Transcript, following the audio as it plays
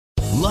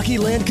Lucky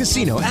Land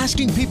Casino,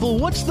 asking people,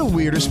 what's the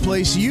weirdest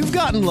place you've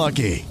gotten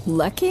lucky?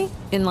 Lucky?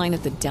 In line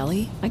at the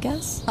deli, I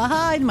guess?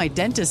 Aha, in my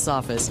dentist's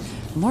office.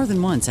 More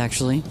than once,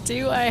 actually.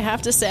 Do I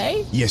have to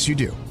say? Yes, you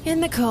do. In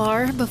the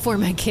car before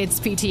my kids'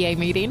 PTA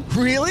meeting.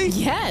 Really?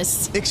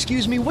 Yes.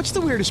 Excuse me, what's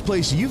the weirdest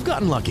place you've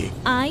gotten lucky?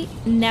 I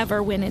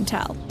never win and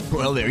tell.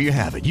 Well, there you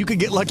have it. You can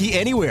get lucky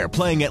anywhere,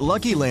 playing at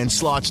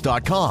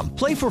LuckyLandSlots.com.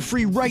 Play for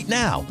free right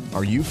now.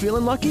 Are you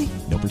feeling lucky?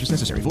 No purchase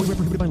necessary. Void where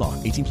prohibited by law.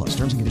 18 plus.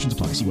 Terms and conditions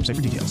apply. See website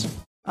for details.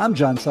 I'm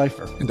John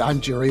Cipher. And I'm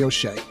Jerry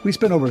O'Shea. We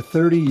spent over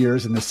 30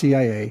 years in the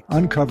CIA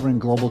uncovering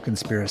global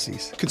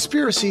conspiracies.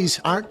 Conspiracies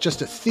aren't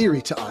just a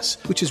theory to us,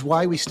 which is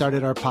why we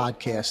started our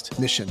podcast,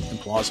 Mission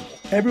Implausible.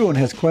 Everyone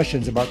has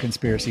questions about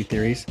conspiracy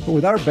theories, but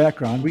with our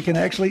background, we can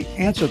actually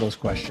answer those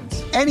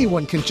questions.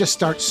 Anyone can just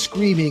start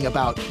screaming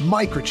about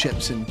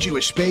microchips and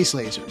Jewish space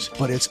lasers,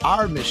 but it's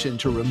our mission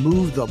to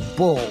remove the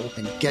bull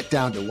and get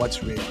down to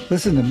what's real.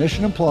 Listen to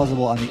Mission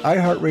Implausible on the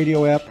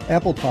iHeartRadio app,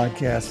 Apple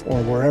Podcasts,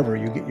 or wherever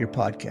you get your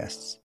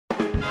podcasts.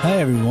 Hi,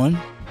 everyone.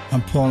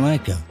 I'm Paul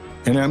Anka.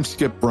 And I'm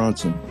Skip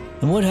Bronson.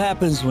 And what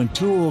happens when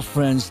two old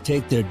friends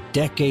take their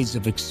decades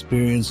of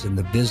experience in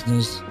the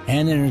business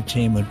and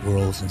entertainment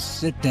worlds and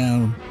sit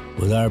down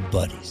with our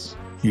buddies?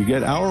 You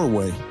get Our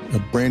Way, a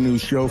brand new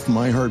show from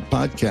iHeart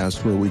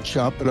Podcast where we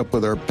chop it up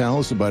with our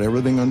pals about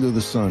everything under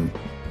the sun.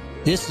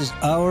 This is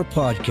our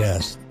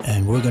podcast,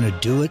 and we're going to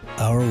do it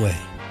our way.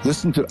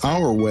 Listen to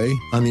Our Way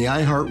on the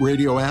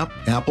iHeartRadio app,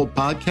 Apple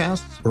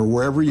Podcasts, or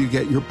wherever you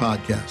get your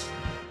podcasts.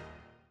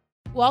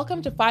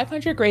 Welcome to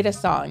 500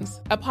 Greatest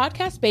Songs, a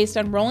podcast based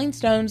on Rolling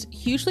Stone's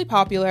hugely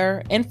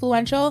popular,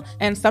 influential,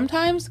 and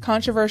sometimes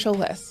controversial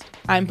list.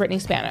 I'm Brittany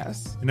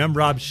Spanos. And I'm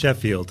Rob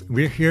Sheffield.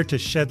 We're here to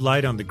shed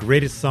light on the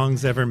greatest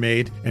songs ever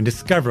made and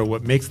discover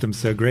what makes them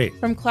so great.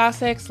 From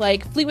classics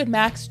like Fleetwood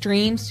Mac's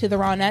Dreams to the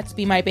Ronettes'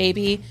 Be My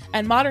Baby,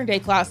 and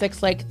modern-day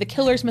classics like The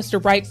Killers'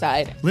 Mr.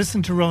 Brightside.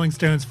 Listen to Rolling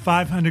Stone's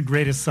 500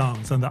 Greatest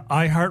Songs on the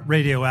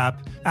iHeartRadio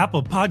app,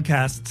 Apple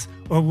Podcasts,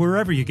 or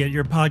wherever you get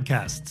your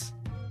podcasts.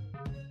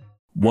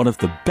 One of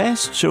the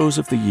best shows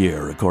of the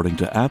year, according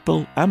to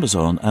Apple,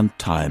 Amazon, and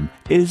Time,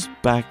 is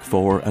back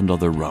for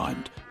another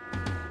round.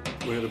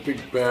 We had a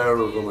big bear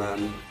of a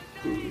man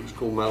who was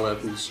called Mal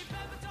Evans,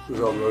 who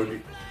was our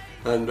roadie.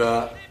 And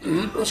I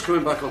was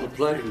coming back on the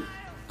plane,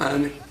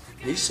 and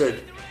he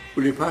said,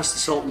 "Will you pass the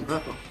salt and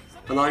pepper?"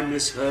 And I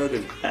misheard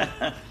him.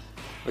 I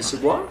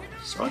said, "What?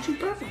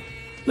 Sergeant Pepper?"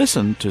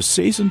 Listen to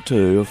Season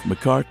 2 of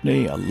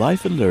McCartney, A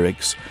Life in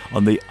Lyrics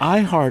on the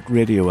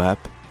iHeartRadio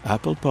app,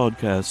 Apple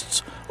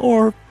Podcasts,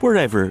 or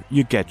wherever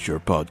you get your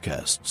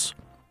podcasts.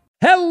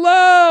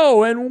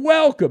 Hello and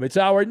welcome. It's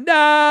hour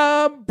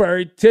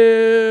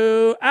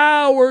two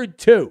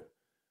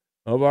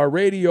of our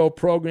radio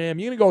program.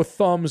 You're going to go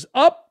thumbs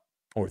up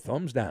or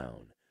thumbs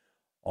down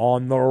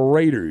on the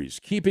Raiders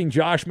keeping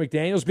Josh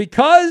McDaniels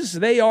because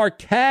they are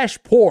cash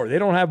poor. They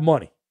don't have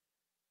money.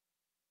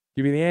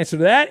 Give you the answer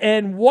to that.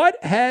 And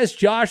what has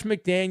Josh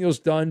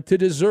McDaniels done to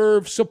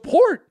deserve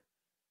support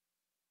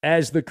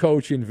as the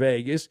coach in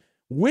Vegas?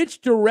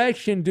 Which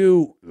direction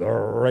do the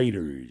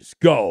Raiders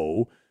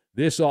go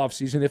this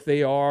offseason if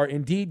they are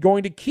indeed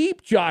going to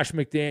keep Josh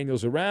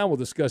McDaniels around? We'll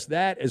discuss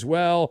that as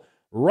well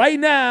right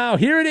now.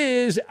 Here it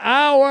is,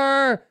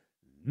 our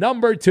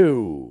number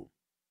 2.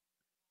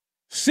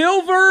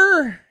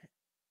 Silver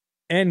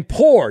and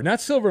poor,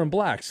 not silver and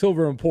black,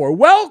 silver and poor.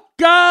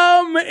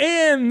 Welcome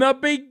in the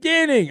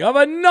beginning of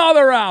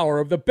another hour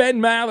of the Ben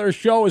Maller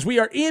Show as we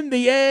are in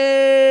the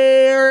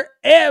air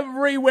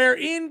everywhere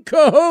in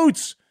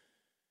cahoots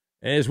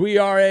as we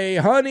are a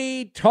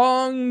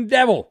honey-tongued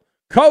devil,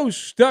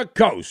 coast to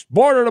coast,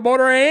 border to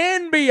border,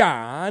 and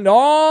beyond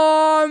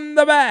on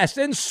the vast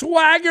and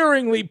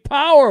swaggeringly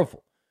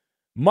powerful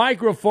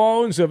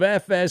microphones of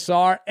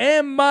FSR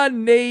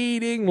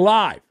emanating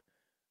live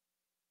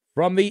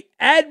from the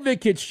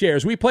Advocate's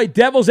chairs. We play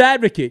devil's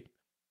advocate.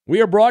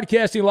 We are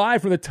broadcasting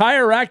live from the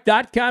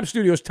TireRack.com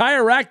studios.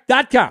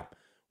 TireRack.com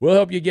will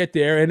help you get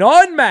there. An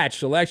unmatched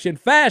selection,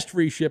 fast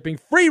free shipping,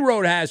 free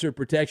road hazard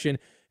protection,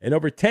 and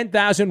over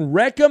 10,000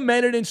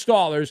 recommended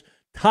installers.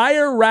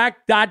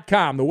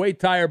 TireRack.com, the way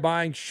tire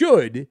buying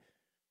should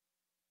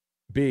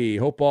be.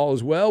 Hope all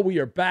is well. We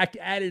are back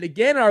at it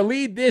again. Our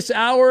lead this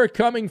hour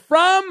coming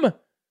from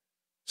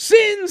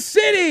Sin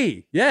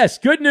City. Yes,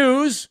 good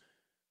news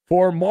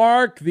for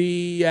Mark,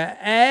 the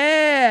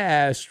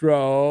Astro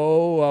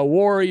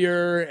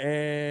Warrior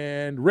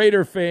and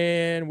Raider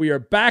fan. We are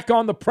back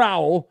on the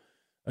prowl,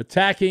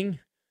 attacking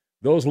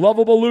those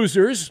lovable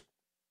losers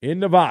in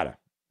Nevada.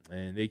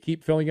 And they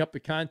keep filling up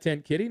the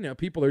content kitty. Now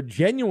people are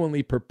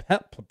genuinely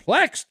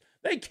perplexed.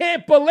 They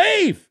can't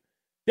believe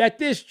that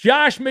this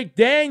Josh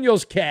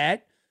McDaniels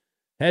cat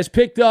has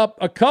picked up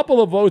a couple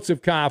of votes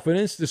of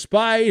confidence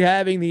despite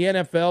having the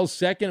NFL's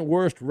second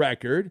worst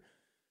record,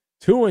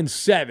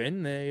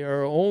 2-7. They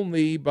are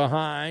only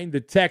behind the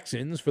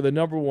Texans for the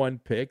number 1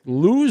 pick,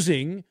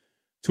 losing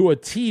to a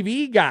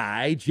TV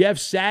guy, Jeff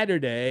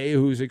Saturday,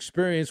 whose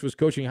experience was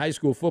coaching high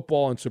school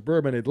football in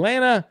suburban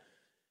Atlanta.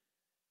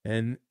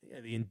 And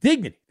the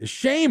indignity, the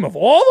shame of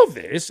all of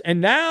this. And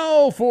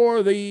now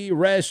for the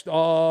rest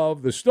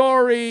of the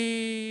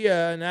story.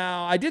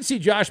 Now, I did see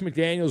Josh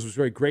McDaniels was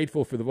very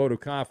grateful for the vote of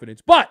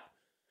confidence, but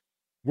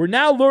we're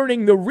now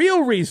learning the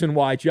real reason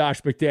why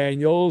Josh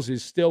McDaniels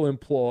is still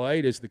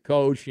employed as the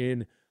coach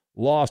in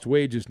Lost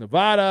Wages,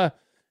 Nevada.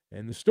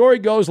 And the story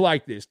goes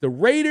like this. The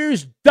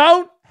Raiders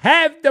don't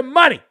have the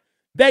money.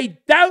 They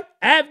don't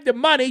have the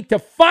money to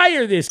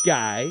fire this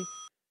guy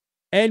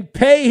and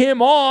pay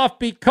him off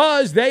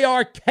because they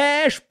are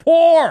cash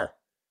poor.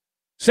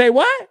 Say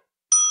what?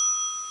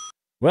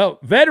 Well,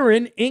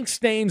 veteran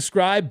ink-stained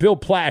scribe Bill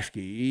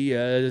Plaschke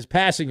is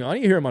passing on.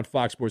 You hear him on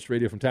Fox Sports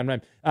Radio from time to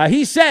time.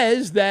 He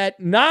says that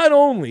not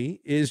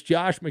only is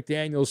Josh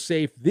McDaniels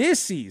safe this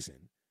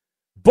season,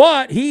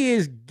 but he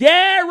is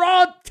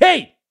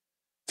guaranteed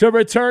to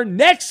return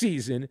next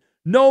season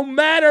no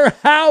matter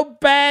how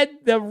bad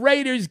the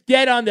Raiders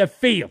get on the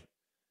field.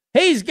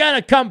 He's going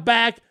to come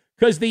back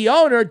because the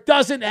owner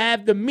doesn't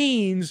have the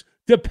means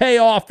to pay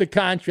off the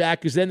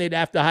contract, because then they'd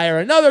have to hire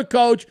another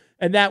coach,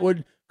 and that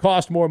would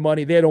cost more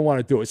money. They don't want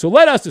to do it. So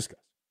let us discuss.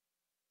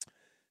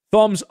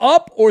 Thumbs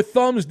up or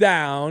thumbs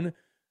down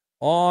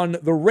on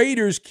the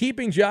Raiders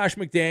keeping Josh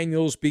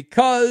McDaniels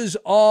because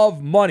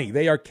of money.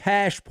 They are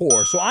cash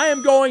poor. So I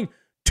am going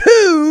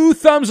 2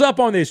 thumbs up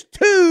on this.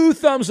 2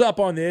 thumbs up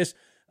on this.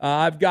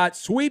 I've got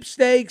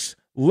sweepstakes,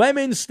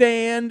 lemon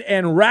stand,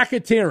 and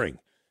racketeering.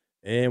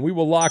 And we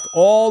will lock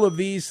all of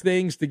these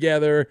things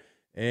together,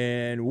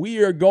 and we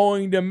are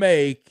going to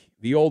make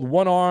the old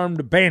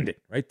one-armed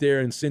bandit right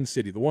there in Sin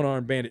City, the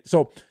one-armed bandit.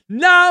 So,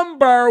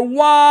 number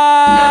one.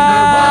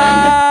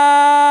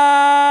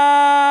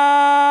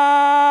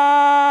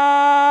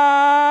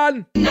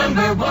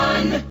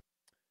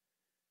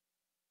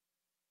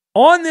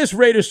 On this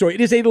Raider story,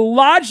 it is a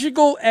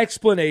logical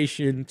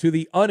explanation to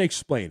the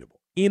unexplainable.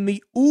 In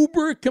the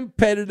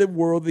uber-competitive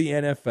world of the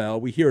NFL,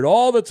 we hear it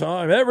all the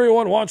time.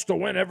 Everyone wants to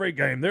win every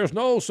game. There's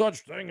no such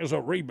thing as a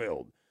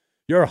rebuild.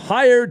 You're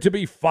hired to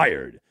be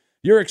fired.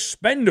 You're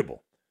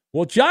expendable.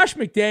 Well, Josh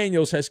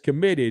McDaniels has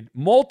committed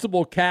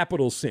multiple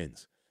capital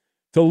sins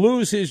to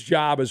lose his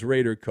job as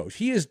Raider coach.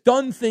 He has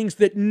done things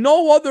that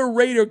no other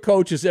Raider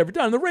coach has ever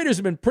done. The Raiders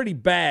have been pretty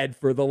bad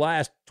for the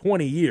last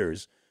 20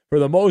 years, for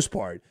the most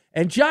part.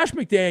 And Josh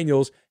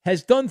McDaniels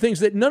has done things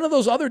that none of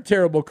those other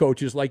terrible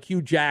coaches like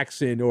Hugh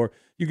Jackson, or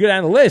you go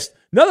down the list,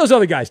 none of those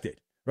other guys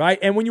did, right?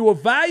 And when you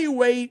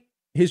evaluate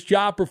his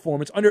job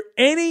performance under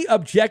any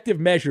objective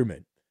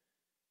measurement,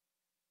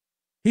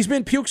 he's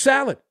been puke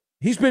salad.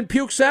 He's been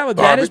puke salad.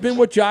 That has been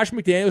what Josh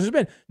McDaniels has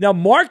been. Now,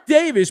 Mark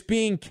Davis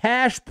being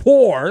cash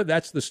poor,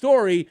 that's the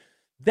story,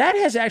 that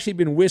has actually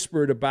been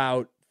whispered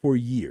about for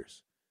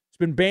years. It's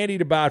been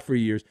bandied about for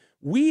years.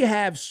 We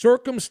have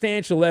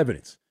circumstantial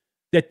evidence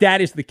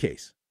that is the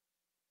case.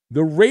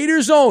 The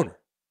Raiders owner,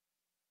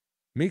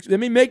 let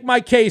me make my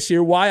case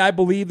here why I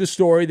believe the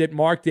story that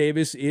Mark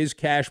Davis is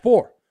cash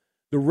poor.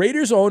 The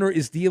Raiders owner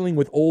is dealing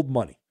with old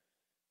money.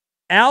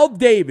 Al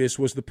Davis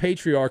was the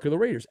patriarch of the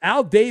Raiders.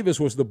 Al Davis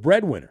was the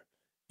breadwinner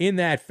in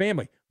that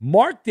family.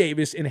 Mark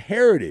Davis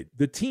inherited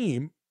the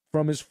team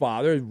from his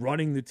father,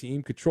 running the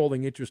team,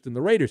 controlling interest in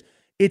the Raiders.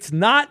 It's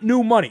not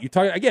new money. You're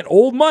talking, again,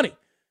 old money.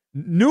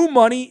 New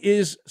money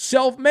is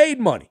self-made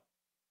money.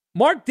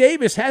 Mark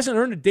Davis hasn't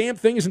earned a damn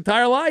thing his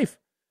entire life.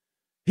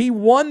 He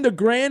won the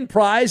grand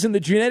prize in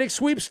the genetic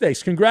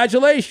sweepstakes.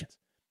 Congratulations.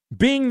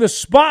 Being the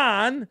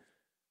spawn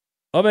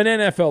of an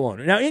NFL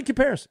owner. Now, in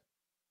comparison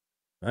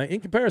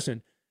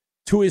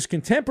to his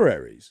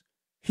contemporaries,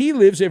 he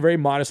lives a very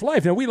modest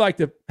life. Now, we like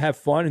to have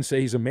fun and say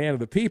he's a man of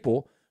the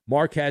people.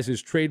 Mark has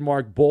his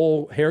trademark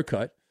bowl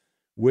haircut,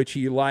 which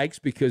he likes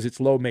because it's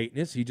low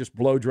maintenance. He just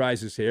blow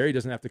dries his hair. He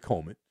doesn't have to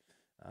comb it.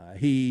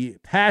 He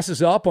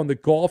passes up on the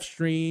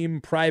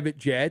Gulfstream private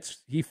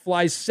jets. He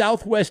flies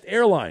Southwest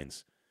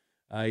Airlines.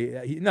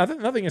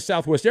 Nothing is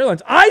Southwest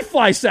Airlines. I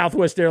fly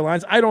Southwest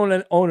Airlines. I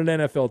don't own an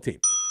NFL team.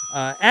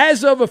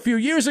 As of a few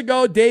years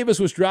ago, Davis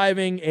was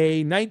driving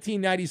a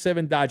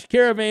 1997 Dodge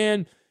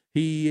Caravan.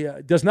 He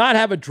does not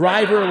have a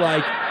driver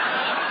like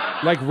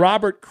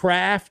Robert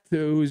Kraft.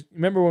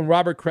 Remember when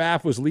Robert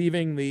Kraft was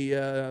leaving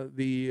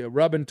the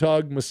rub and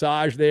tug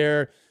massage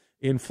there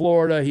in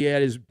Florida? He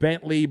had his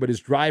Bentley, but his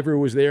driver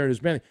was there in his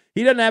Bentley.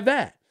 He doesn't have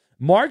that.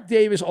 Mark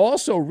Davis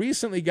also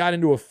recently got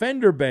into a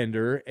fender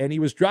bender, and he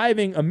was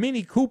driving a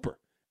Mini Cooper.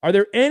 Are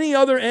there any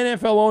other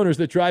NFL owners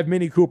that drive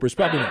Mini Coopers?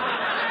 Probably not.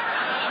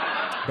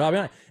 Probably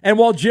not. And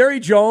while Jerry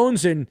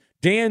Jones and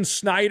Dan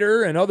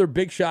Snyder and other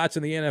big shots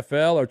in the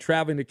NFL are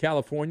traveling to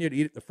California to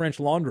eat at the French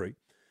Laundry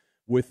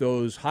with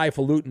those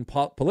highfalutin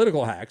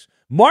political hacks,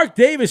 Mark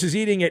Davis is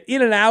eating at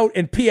In-N-Out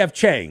and P.F.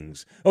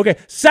 Chang's. Okay,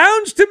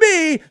 sounds to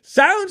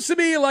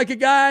me like a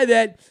guy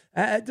that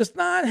does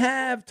not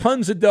have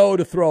tons of dough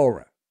to throw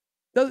around.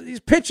 He's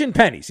pitching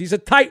pennies. He's a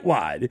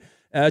tightwad,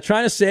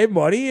 trying to save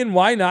money, and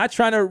why not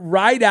trying to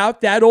ride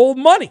out that old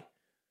money?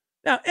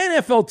 Now,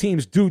 NFL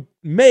teams do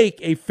make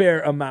a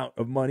fair amount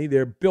of money.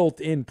 Their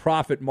built-in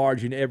profit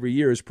margin every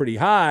year is pretty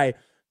high,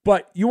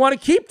 But you want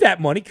to keep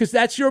that money because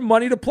that's your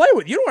money to play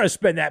with. You don't want to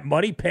spend that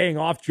money paying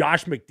off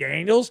Josh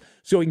McDaniels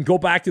so he can go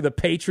back to the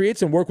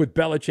Patriots and work with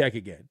Belichick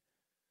again.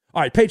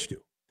 All right, page 2.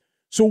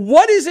 So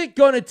what is it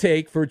going to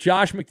take for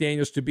Josh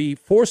McDaniels to be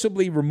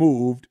forcibly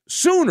removed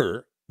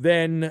sooner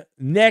than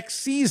next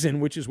season,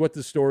 which is what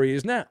the story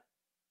is now?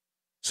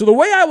 So the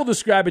way I will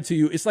describe it to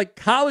you, it's like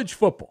college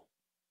football.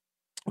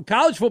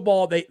 College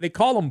football, they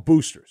call them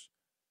boosters.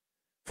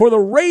 For the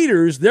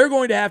Raiders, they're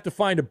going to have to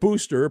find a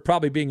booster,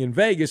 probably being in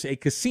Vegas, a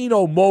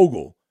casino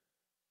mogul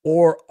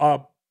or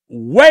a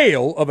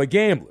whale of a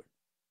gambler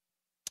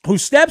who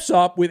steps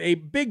up with a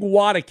big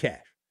wad of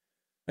cash.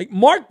 Like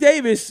Mark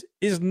Davis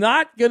is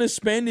not going to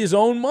spend his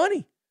own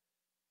money.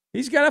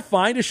 He's got to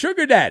find a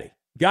sugar daddy.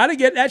 Got to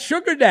get that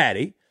sugar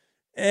daddy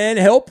and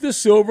help the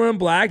silver and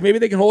black. Maybe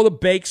they can hold a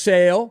bake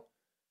sale,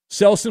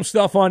 sell some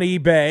stuff on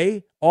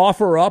eBay,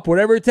 offer up,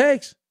 whatever it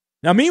takes.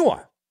 Now,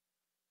 meanwhile,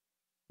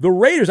 the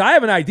Raiders, I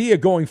have an idea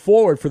going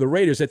forward for the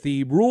Raiders at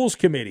the rules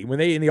committee. When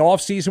they, in the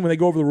offseason, when they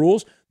go over the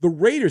rules, the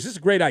Raiders, this is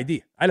a great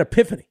idea. I had an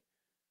epiphany.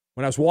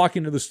 When I was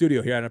walking to the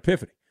studio here, I had an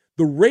epiphany.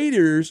 The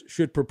Raiders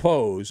should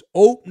propose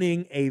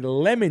opening a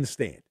lemon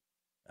stand.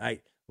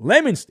 Right?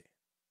 Lemon stand.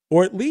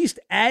 Or at least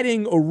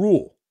adding a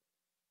rule.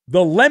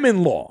 The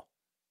lemon law.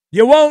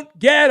 You won't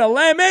get a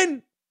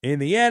lemon in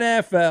the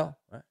NFL.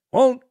 Right?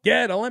 Won't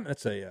get a lemon.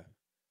 That's a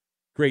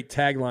great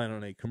tagline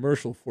on a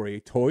commercial for a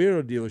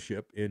Toyota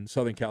dealership in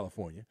Southern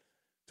California,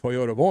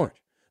 Toyota of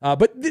Orange.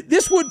 But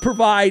this would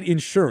provide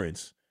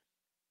insurance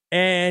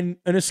and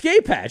an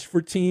escape hatch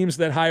for teams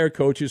that hire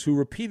coaches who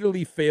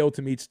repeatedly fail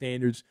to meet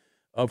standards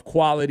of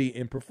quality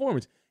and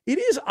performance. It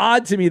is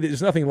odd to me that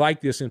there's nothing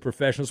like this in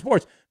professional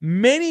sports.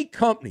 Many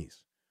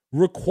companies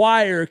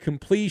require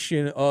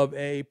completion of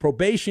a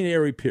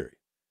probationary period.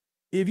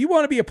 If you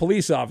want to be a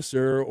police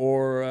officer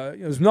or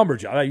there's a number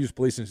of jobs, I use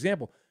police as an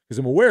example because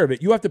I'm aware of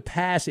it, you have to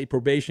pass a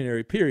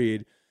probationary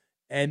period,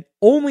 and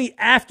only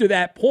after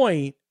that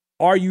point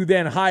are you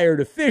then hired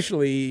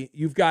officially.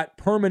 You've got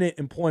permanent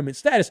employment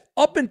status.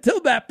 Up until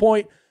that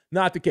point,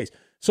 not the case.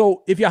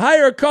 So if you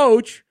hire a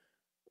coach,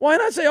 why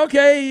not say,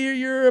 okay,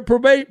 you're a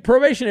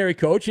probationary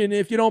coach, and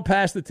if you don't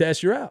pass the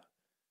test, you're out?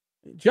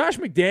 Josh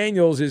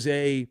McDaniels is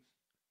a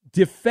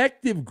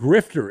defective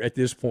grifter at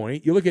this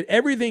point. You look at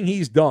everything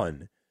he's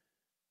done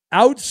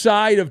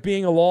outside of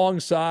being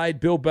alongside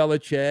Bill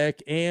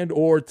Belichick and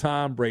or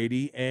Tom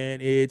Brady,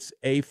 and it's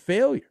a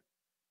failure.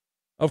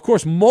 Of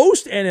course,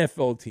 most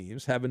NFL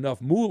teams have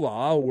enough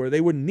moolah where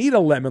they wouldn't need a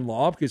lemon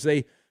law because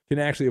they can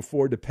actually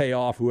afford to pay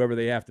off whoever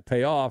they have to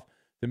pay off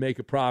to make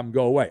a problem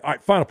go away. All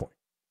right, final point.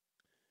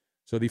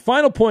 So the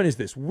final point is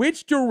this.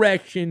 Which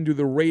direction do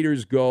the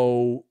Raiders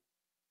go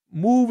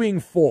moving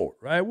forward,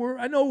 right?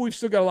 I know we've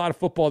still got a lot of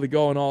football to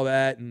go and all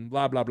that and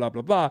blah, blah, blah,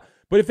 blah, blah.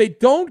 But if they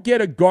don't get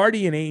a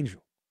guardian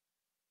angel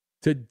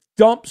to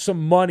dump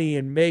some money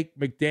and make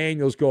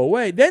McDaniels go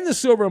away, then the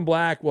silver and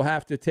black will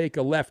have to take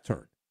a left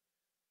turn.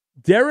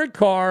 Derek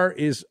Carr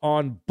is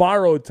on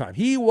borrowed time.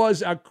 He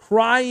was a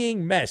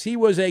crying mess. He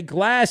was a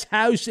glass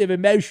house of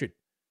emotion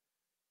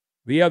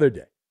the other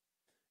day.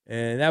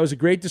 And that was a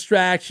great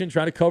distraction,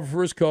 trying to cover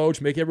for his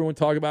coach, make everyone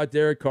talk about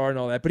Derek Carr and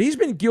all that. But he's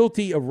been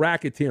guilty of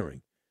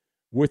racketeering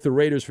with the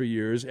Raiders for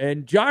years.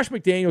 And Josh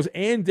McDaniels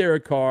and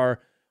Derek Carr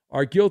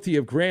are guilty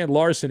of grand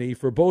larceny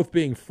for both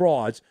being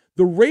frauds.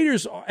 The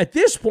Raiders, at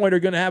this point, are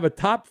going to have a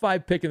top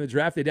 5 pick in the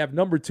draft. They'd have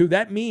number 2.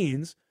 That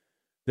means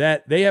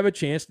that they have a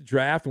chance to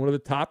draft one of the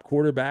top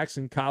quarterbacks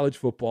in college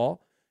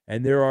football.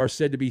 And there are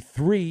said to be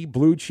 3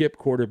 blue-chip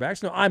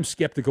quarterbacks. Now, I'm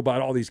skeptical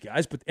about all these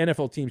guys, but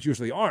NFL teams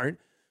usually aren't.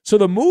 So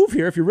the move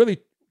here, if you're really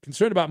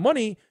concerned about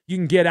money, you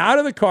can get out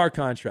of the Carr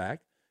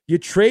contract. You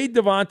trade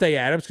Devontae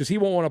Adams because he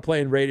won't want to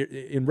play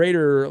in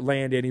Raider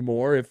land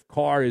anymore if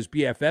Carr is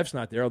BFF's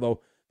not there,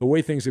 although the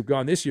way things have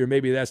gone this year,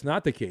 maybe that's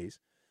not the case.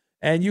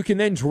 And you can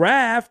then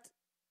draft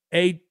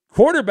a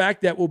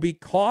quarterback that will be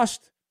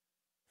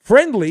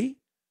cost-friendly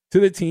to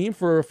the team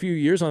for a few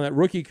years on that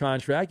rookie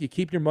contract. You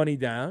keep your money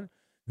down.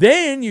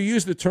 Then you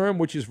use the term,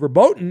 which is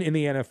verboten in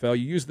the NFL,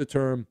 you use the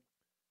term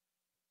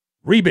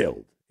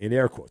rebuild. In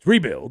air quotes,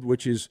 rebuild,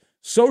 which is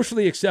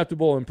socially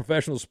acceptable in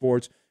professional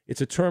sports. It's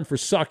a term for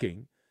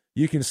sucking.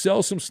 You can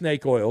sell some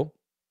snake oil.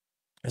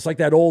 It's like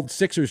that old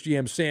Sixers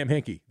GM, Sam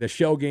Hinkie, the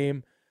shell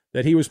game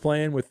that he was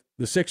playing with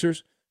the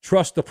Sixers.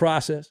 Trust the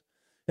process.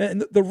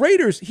 And the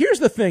Raiders, here's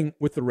the thing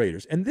with the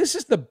Raiders, and this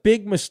is the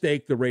big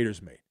mistake the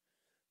Raiders made.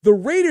 The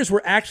Raiders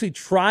were actually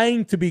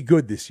trying to be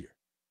good this year.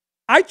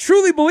 I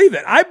truly believe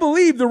that. I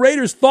believe the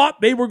Raiders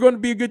thought they were going to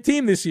be a good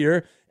team this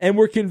year and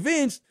were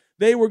convinced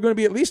they were going to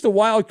be at least a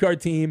wild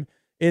card team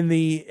in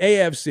the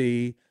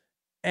AFC,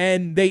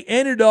 and they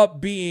ended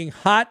up being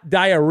hot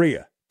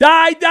diarrhea.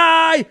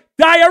 Diarrhea!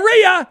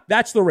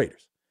 That's the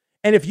Raiders.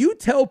 And if you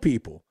tell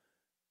people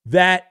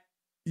that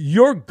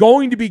you're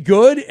going to be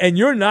good and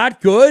you're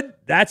not good,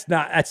 that's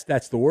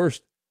the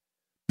worst.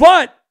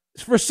 But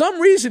for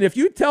some reason, if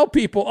you tell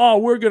people, oh,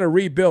 we're going to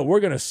rebuild, we're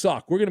going to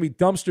suck, we're going to be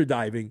dumpster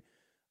diving,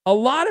 a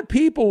lot of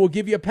people will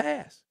give you a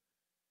pass.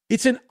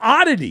 It's an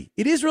oddity.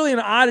 It is really an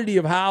oddity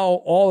of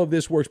how all of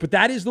this works, but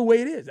that is the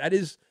way it is. That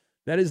is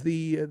That is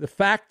the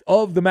fact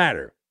of the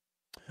matter.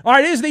 All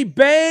right, it is the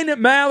Ben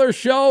Maller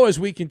Show as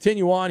we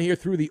continue on here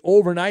through the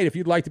overnight. If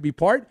you'd like to be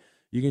part,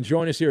 you can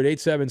join us here at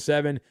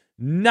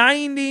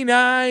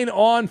 877-99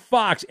 on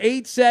Fox,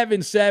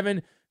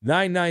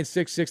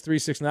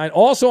 877-996-6369.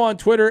 Also on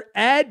Twitter,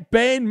 at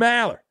Ben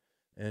Maller.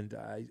 And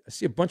I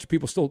see a bunch of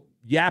people still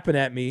yapping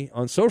at me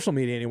on social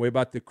media anyway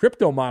about the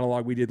crypto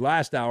monologue we did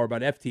last hour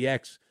about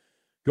FTX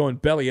going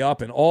belly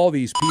up and all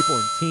these people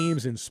and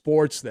teams and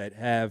sports that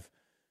have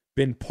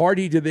been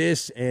party to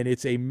this, and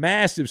it's a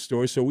massive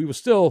story. So we will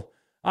still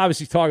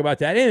obviously talk about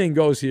that. Anything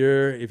goes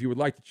here if you would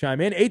like to chime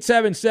in.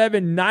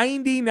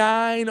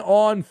 877-99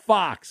 on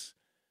Fox,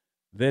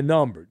 the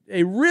number.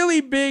 A really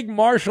big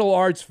martial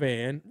arts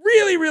fan,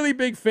 really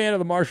big fan of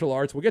the martial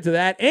arts. We'll get to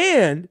that.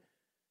 And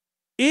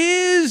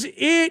is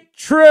it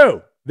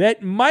true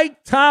that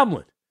Mike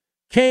Tomlin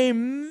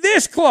came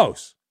this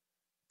close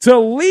to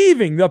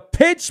leaving the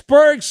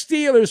Pittsburgh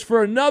Steelers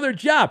for another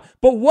job?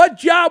 But what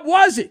job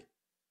was it?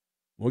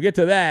 We'll get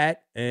to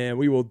that, and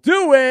we will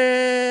do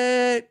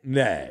it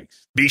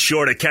next. Be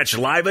sure to catch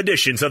live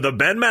editions of the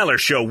Ben Maller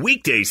Show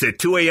weekdays at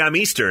 2 a.m.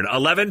 Eastern,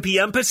 11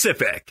 p.m.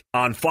 Pacific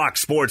on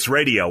Fox Sports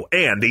Radio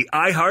and the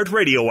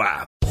iHeartRadio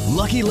app.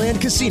 Lucky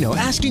Land Casino,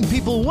 asking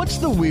people, what's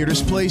the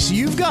weirdest place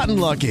you've gotten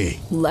lucky?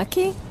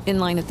 Lucky? In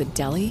line at the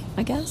deli,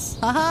 I guess?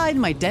 Aha, in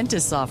my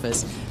dentist's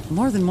office.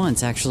 More than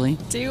once, actually.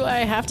 Do I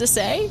have to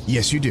say?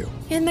 Yes, you do.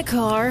 In the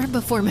car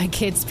before my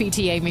kids'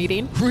 PTA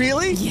meeting.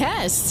 Really?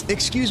 Yes.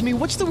 Excuse me,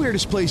 what's the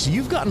weirdest place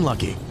you've gotten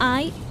lucky?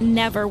 I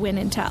never win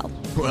and tell.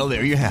 Well,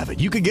 there you have it.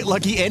 You can get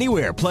lucky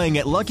anywhere, playing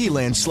at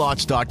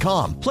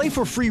LuckyLandSlots.com. Play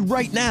for free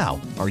right now.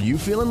 Are you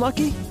feeling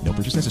lucky? No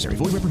purchase necessary.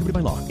 Void where prohibited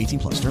by law.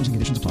 18+. Terms and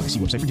conditions apply. See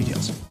website for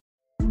details.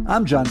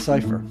 I'm John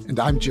Cipher. And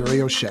I'm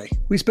Jerry O'Shea.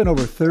 We spent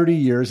over 30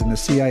 years in the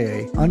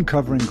CIA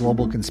uncovering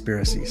global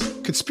conspiracies.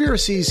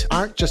 Conspiracies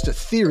aren't just a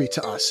theory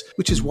to us,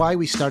 which is why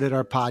we started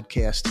our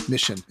podcast,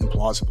 Mission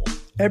Implausible.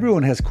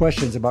 Everyone has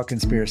questions about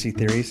conspiracy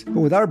theories,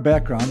 but with our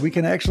background, we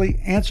can actually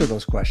answer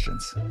those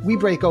questions. We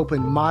break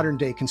open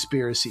modern-day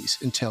conspiracies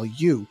and tell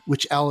you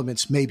which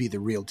elements may be the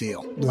real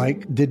deal.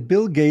 Like, did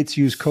Bill Gates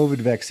use COVID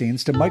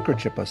vaccines to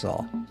microchip us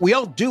all? We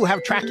all do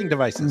have tracking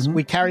devices.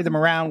 We carry them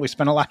around. We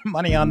spend a lot of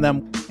money on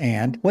them.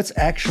 And what's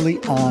actually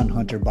on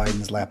Hunter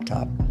Biden's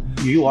laptop?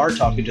 You are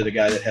talking to the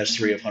guy that has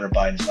 3 of Hunter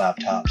Biden's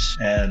laptops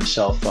and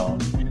cell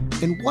phone.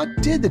 And what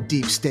did the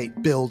deep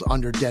state build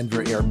under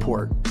Denver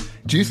Airport?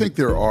 Do you think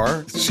there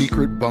are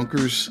secret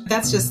bunkers?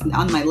 That's just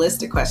on my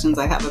list of questions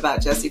I have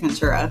about Jesse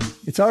Ventura.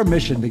 It's our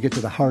mission to get to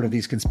the heart of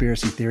these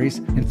conspiracy theories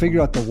and figure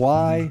out the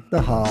why,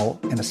 the how,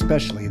 and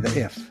especially the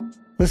if.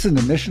 Listen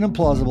to Mission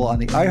Implausible on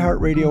the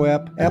iHeartRadio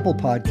app, Apple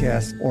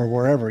Podcasts, or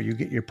wherever you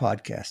get your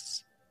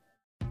podcasts.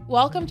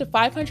 Welcome to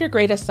 500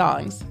 Greatest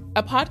Songs,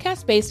 a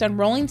podcast based on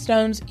Rolling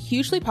Stone's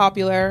hugely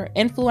popular,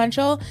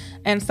 influential,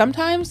 and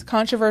sometimes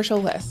controversial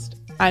list.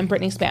 I'm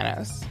Brittany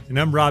Spanos. And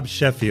I'm Rob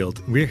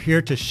Sheffield. We're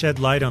here to shed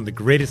light on the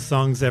greatest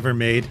songs ever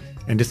made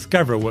and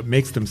discover what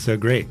makes them so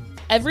great.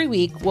 Every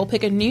week, we'll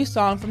pick a new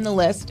song from the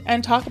list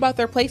and talk about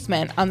their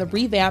placement on the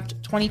revamped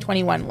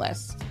 2021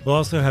 list. We'll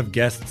also have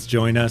guests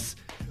join us,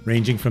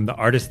 ranging from the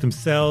artists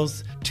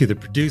themselves to the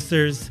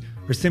producers,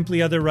 or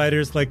simply other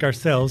writers like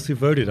ourselves who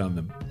voted on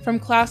them. From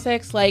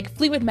classics like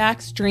Fleetwood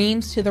Mac's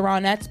Dreams to the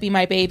Ronettes' Be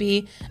My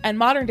Baby, and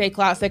modern-day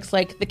classics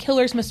like The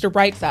Killer's Mr.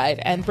 Brightside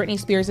and Britney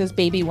Spears'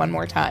 Baby One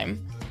More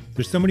Time.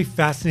 There's so many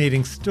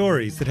fascinating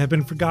stories that have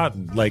been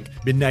forgotten, like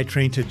Midnight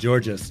Train to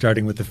Georgia,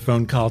 starting with a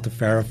phone call to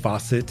Farrah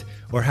Fawcett,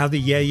 or how the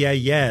Yeah Yeah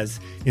Yeahs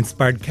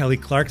inspired Kelly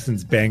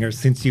Clarkson's banger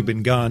Since You've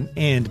Been Gone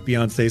and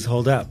Beyoncé's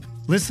Hold Up.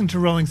 Listen to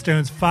Rolling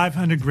Stone's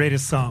 500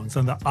 Greatest Songs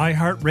on the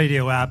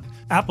iHeartRadio app,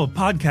 Apple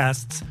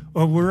Podcasts,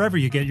 or wherever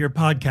you get your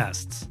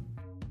podcasts.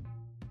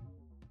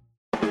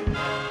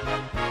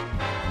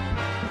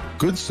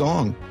 Good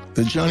song.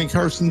 The Johnny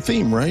Carson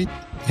theme, right?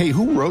 Hey,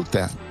 who wrote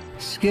that?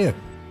 Skip.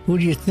 Who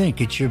do you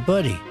think? It's your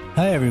buddy.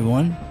 Hi,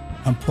 everyone.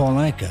 I'm Paul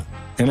Anka.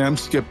 And I'm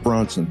Skip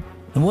Bronson.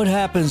 And what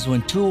happens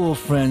when two old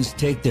friends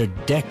take their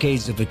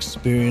decades of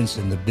experience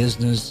in the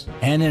business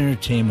and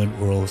entertainment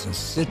worlds and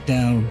sit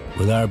down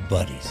with our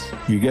buddies?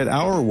 You get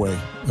Our Way,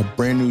 a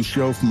brand new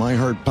show from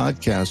iHeart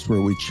Podcast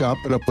where we chop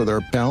it up with our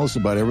pals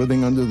about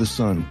everything under the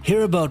sun.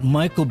 Hear about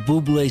Michael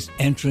Bublé's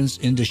entrance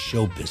into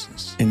show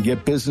business. And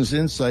get business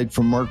insight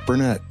from Mark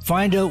Burnett.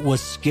 Find out what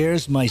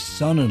scares my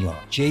son-in-law,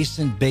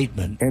 Jason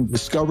Bateman. And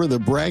discover the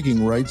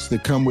bragging rights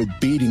that come with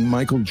beating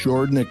Michael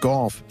Jordan at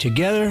golf.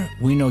 Together,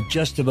 we know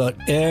just about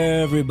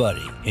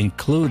everybody,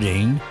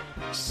 including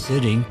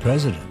sitting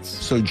presidents.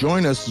 So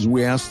join us as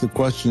we ask the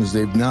questions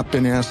they've not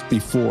been asked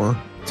before,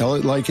 tell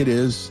it like it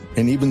is,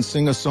 and even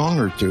sing a song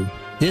or two.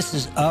 This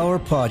is our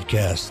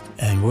podcast,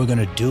 and we're going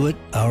to do it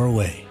our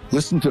way.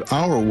 Listen to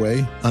Our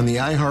Way on the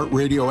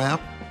iHeartRadio app,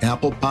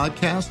 Apple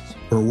Podcasts,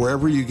 or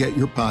wherever you get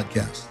your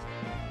podcasts.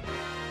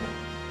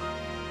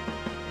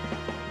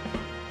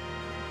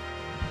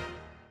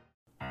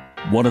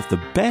 One of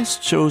the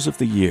best shows of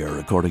the year,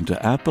 according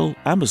to Apple,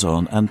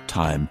 Amazon, and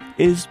Time,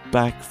 is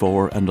back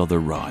for another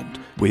round.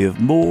 We have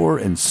more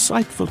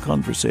insightful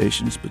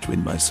conversations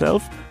between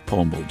myself,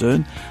 Paul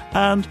Muldoon,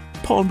 and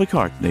Paul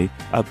McCartney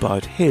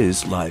about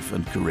his life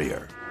and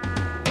career.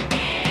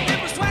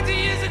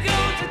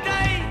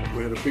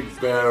 We had a big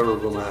bear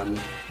of a man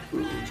who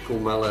was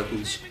called Mal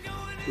Evans,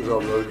 who was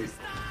our roadie.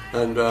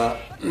 And I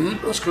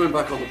was coming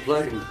back on the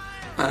plane,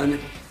 and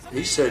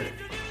he said,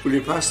 "Will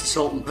you pass the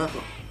salt and pepper?"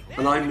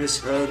 And I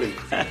misheard him.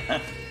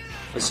 I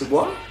said,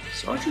 "What?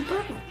 Sergeant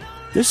Pepper?"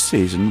 This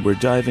season, we're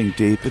diving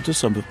deep into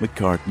some of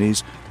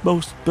McCartney's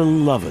most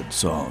beloved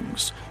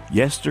songs.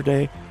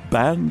 Yesterday,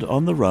 Band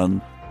on the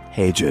Run,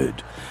 Hey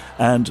Jude,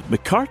 and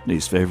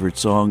McCartney's favourite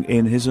song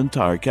in his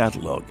entire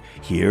catalogue,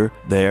 Here,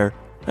 There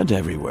and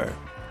Everywhere.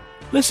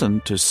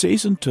 Listen to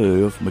Season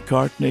 2 of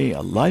McCartney,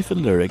 A Life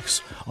in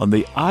Lyrics on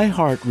the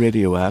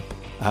iHeartRadio app,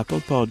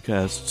 Apple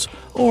Podcasts,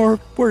 or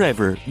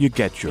wherever you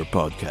get your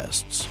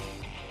podcasts.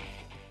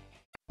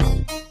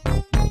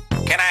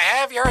 Can I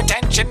have your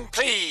attention,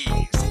 please?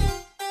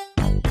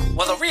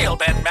 Will the real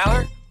Ben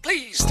Maller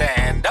please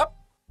stand up?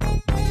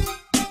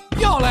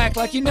 Y'all act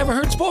like you never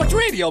heard sports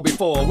radio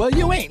before. Well,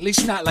 you ain't, at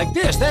least not like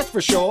this, that's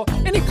for sure.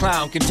 Any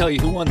clown can tell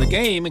you who won the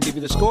game and give you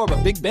the score,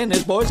 but Big Ben and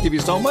his boys give you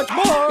so much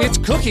more. It's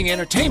cooking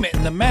entertainment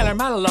in the Maller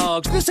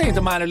monologues. This ain't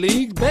the minor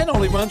league. Ben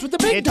only runs with the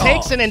big dogs. It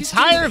takes an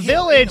entire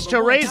village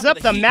to raise up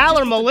the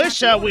Maller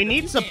militia. We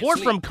need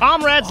support from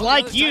comrades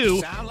like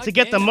you to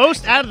get the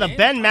most out of the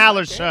Ben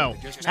Maller Show.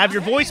 Have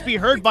your voice be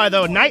heard by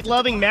the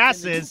night-loving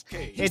masses.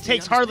 It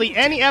takes hardly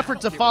any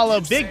effort to follow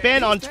Big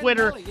Ben on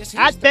Twitter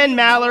at Ben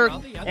Maller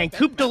and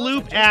Coop de Loop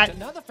at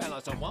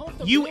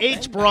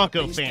UH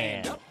Bronco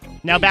Fan.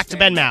 Now back to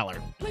Ben Maller.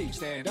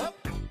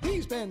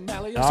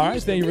 All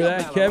right, thank you for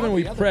that, Kevin.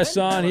 We press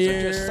on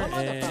here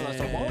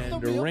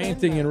and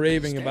ranting and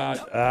raving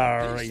about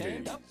our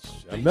Raiders.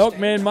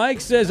 Milkman Mike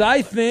says,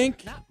 I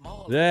think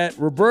that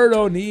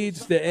Roberto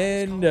needs to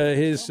end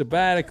his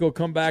sabbatical,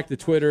 come back to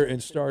Twitter,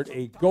 and start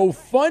a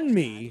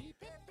GoFundMe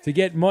to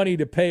get money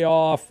to pay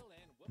off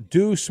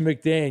Deuce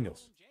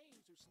McDaniels.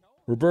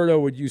 Roberto,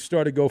 would you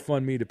start a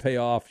GoFundMe to pay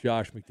off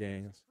Josh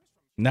McDaniels?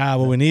 Nah,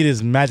 what we need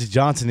is Magic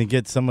Johnson to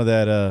get some of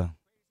that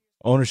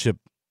ownership,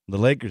 the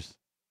Lakers.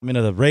 I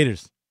mean, the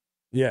Raiders.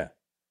 Yeah.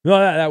 No,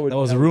 that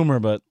was a rumor,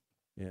 but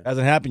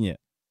hasn't happened yet.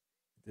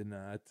 Did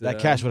not. That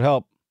cash would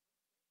help.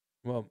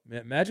 Well,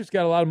 Magic's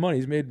got a lot of money.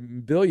 He's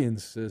made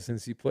billions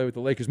since he played with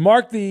the Lakers.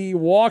 Mark the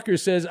Walker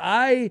says,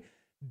 I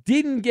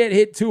didn't get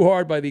hit too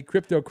hard by the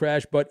crypto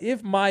crash, but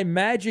if my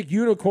Magic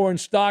Unicorn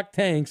stock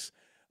tanks,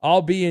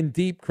 I'll be in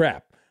deep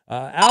crap.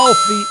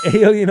 Alfie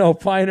Alien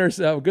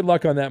Opiner, good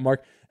luck on that,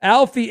 Mark.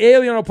 Alfie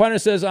Alien Opiner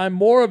says, I'm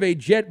more of a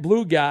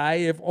JetBlue guy,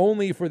 if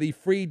only for the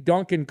free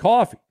Dunkin'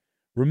 coffee.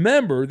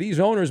 Remember, these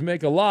owners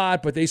make a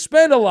lot, but they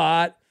spend a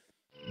lot.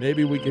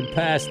 Maybe we can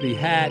pass the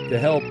hat to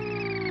help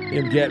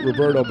him get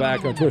Roberto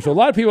back on Twitter. So a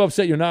lot of people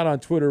upset you're not on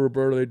Twitter,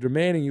 Roberto. They're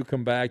demanding you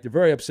come back. They're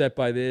very upset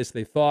by this.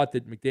 They thought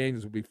that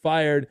McDaniels would be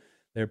fired.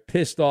 They're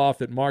pissed off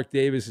that Mark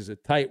Davis is a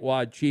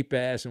tightwad, cheap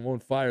ass and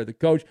won't fire the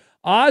coach.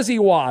 Ozzy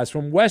Waz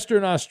from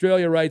Western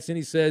Australia writes in,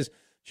 he says,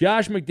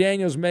 Josh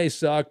McDaniels may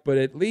suck, but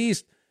at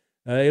least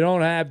they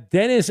don't have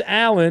Dennis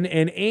Allen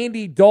and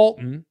Andy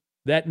Dalton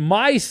that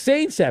my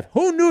Saints have.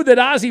 Who knew that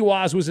Ozzy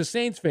Waz was a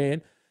Saints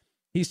fan?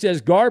 He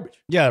says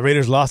garbage. Yeah,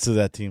 Raiders lost to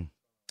that team.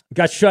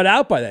 Got shut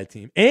out by that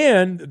team.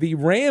 And the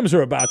Rams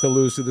are about to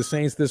lose to the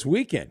Saints this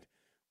weekend,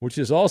 which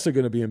is also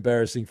going to be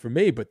embarrassing for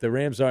me. But the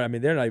Rams are,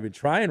 they're not even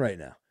trying right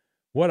now.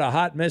 What a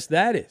hot mess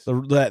that is.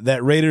 That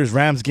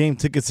Raiders-Rams game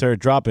tickets are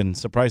dropping.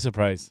 Surprise,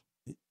 surprise.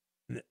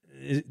 Do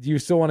you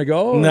still want to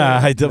go? Nah,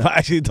 I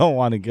actually don't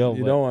want to go.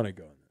 You don't want to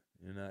go.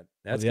 You're not.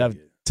 That's they have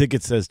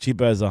tickets as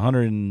cheap as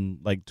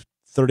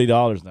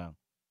 $130 now.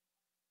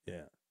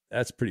 Yeah,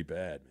 that's pretty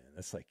bad, man.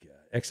 That's like an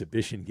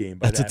exhibition game.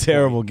 That's a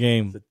terrible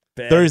game.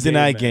 Thursday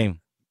night game.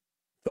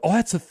 Oh,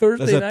 that's a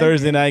Thursday night game? That's a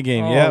Thursday night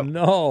game, yeah. Oh,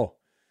 no.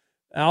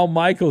 Al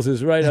Michaels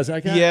is right. I was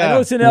like, I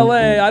know it's in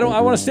L.A. I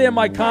want to stay in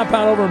my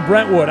compound over in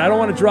Brentwood. I don't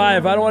want to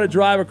drive. I don't want to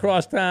drive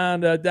across town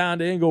down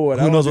to Inglewood.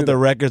 Who knows what the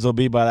records will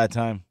be by that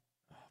time?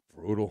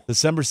 Brutal.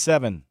 December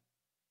 7.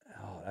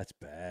 Oh, that's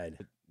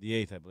bad.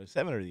 The 8th, I believe.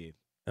 7 or the 8th.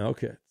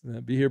 Okay.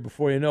 I'll be here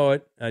before you know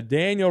it.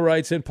 Daniel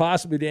writes in,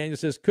 possibly Daniel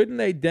says, couldn't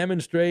they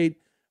demote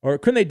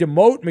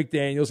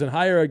McDaniels and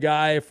hire a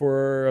guy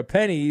for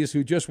pennies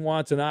who just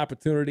wants an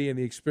opportunity and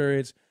the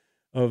experience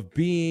of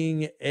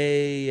being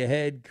a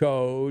head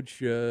coach?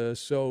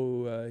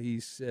 So he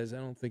says, I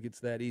don't think it's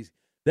that easy.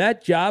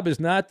 That job is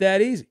not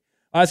that easy.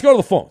 All right, let's go to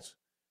the phones.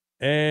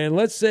 And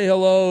let's say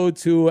hello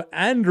to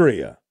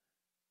Andrea,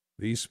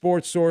 the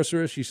sports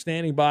sorceress. She's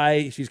standing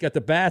by. She's got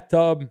the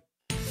bathtub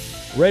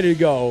ready to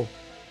go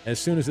as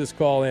soon as this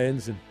call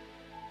ends. And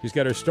she's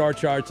got her star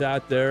charts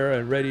out there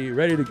and ready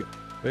to go.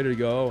 Ready to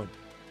go. And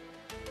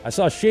I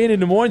saw Shane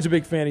in Des Moines, a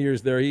big fan of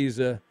yours there.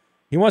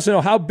 He wants to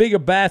know how big a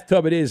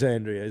bathtub it is,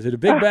 Andrea. Is it a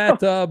big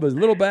bathtub, a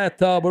little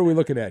bathtub? What are we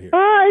looking at here?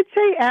 I'd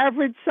say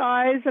average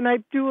size, and I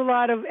do a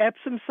lot of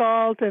Epsom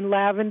salt and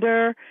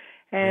lavender,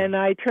 and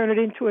I turn it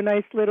into a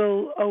nice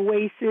little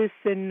oasis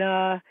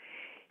and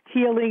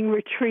healing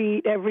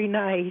retreat every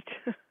night.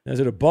 Is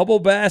it a bubble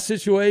bath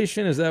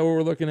situation? Is that what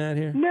we're looking at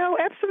here? No,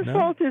 Epsom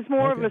salt is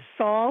more of a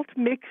salt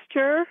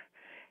mixture,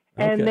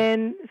 and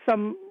then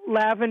some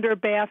lavender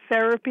bath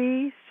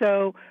therapy.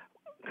 So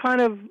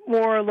kind of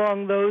more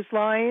along those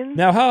lines.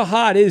 Now, how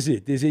hot is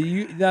it? Is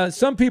it now?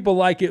 Some people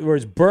like it where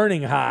it's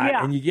burning hot,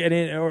 and you get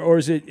in, or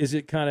is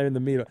it kind of in the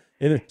middle?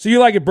 So you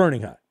like it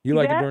burning hot? You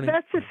like it burning?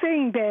 That's the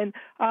thing, Ben.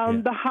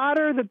 The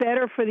hotter, the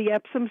better for the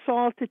Epsom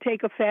salt to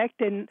take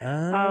effect, and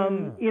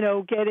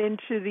get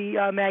into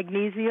the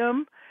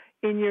magnesium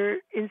in your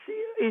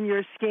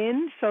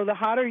skin. So the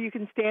hotter you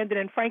can stand it,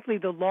 and frankly,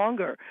 the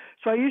longer.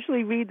 So I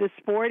usually read the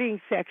sporting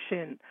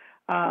section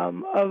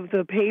of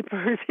the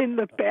papers in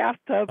the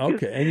bathtub.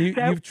 Okay, and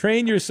you've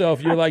trained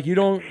yourself. You're like, you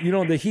don't.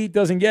 The heat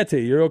doesn't get to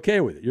you. You're okay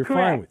with it. You're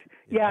fine with it.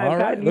 Yeah, all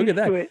right. Look at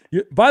that.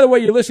 By the way,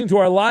 you're listening to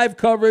our live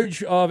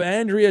coverage of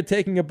Andrea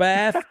taking a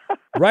bath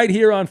right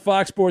here on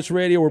Fox Sports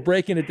Radio. We're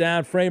breaking it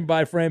down frame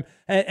by frame.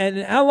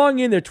 And how long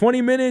in there?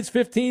 20 minutes,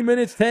 15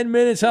 minutes, 10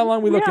 minutes? How long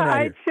are we looking at here?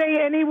 I'd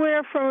say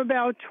anywhere from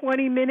about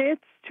 20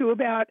 minutes to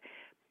about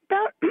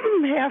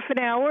half an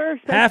hour.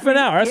 Half an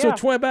hour. So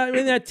about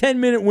in that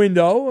 10-minute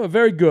window.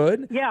 Very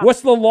good. Yeah.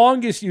 What's the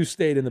longest you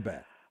stayed in the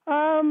bath?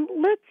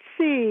 Let's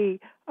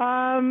see.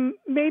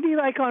 Maybe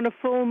like on a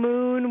full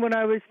moon when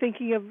I was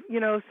thinking of,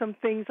 some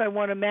things I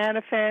want to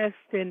manifest,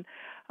 and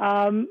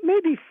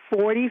maybe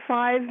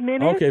 45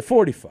 minutes. Okay,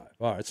 45.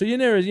 All right. So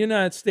you're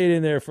not staying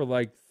in there for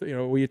where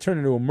you turn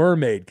into a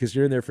mermaid because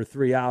you're in there for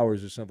 3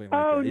 hours or something like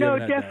that. Oh, no,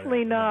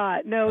 definitely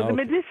not. No, the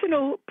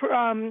medicinal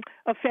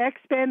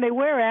effects, Ben, they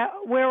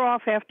wear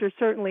off after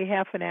certainly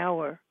half an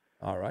hour.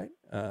 All right.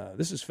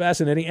 This is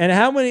fascinating. And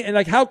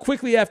how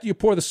quickly after you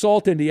pour the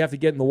salt in do you have to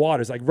get in the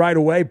water? It's like right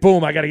away,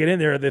 boom, I got to get in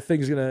there. It's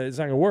not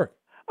going to work.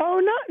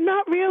 Oh,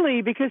 not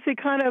really, because it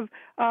kind of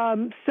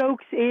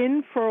soaks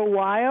in for a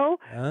while.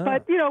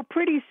 But,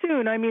 pretty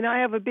soon. I mean, I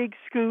have a big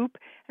scoop,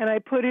 and I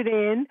put it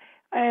in,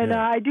 and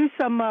I do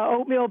some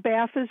oatmeal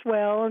bath as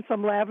well and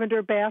some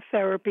lavender bath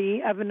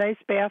therapy. I have a nice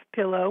bath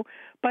pillow.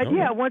 But,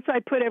 once I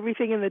put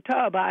everything in the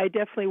tub, I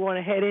definitely want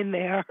to head in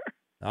there.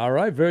 All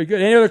right, very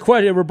good. Any other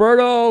question?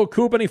 Roberto,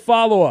 Coop, any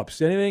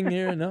follow-ups? Anything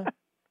here? No?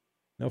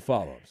 No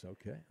follow-ups.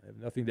 Okay. I have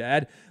nothing to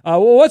add.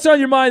 Well, what's on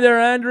your mind there,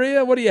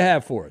 Andrea? What do you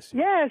have for us?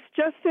 Yes,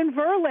 Justin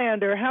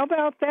Verlander. How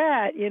about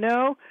that,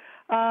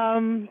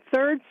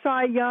 third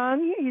Cy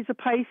Young. He's a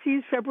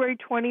Pisces, February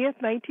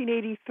 20th,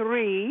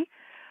 1983.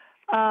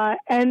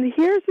 And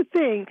here's the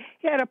thing.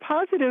 He had a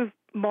positive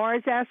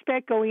Mars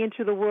aspect going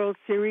into the World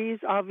Series.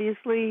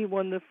 Obviously, he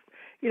won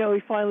he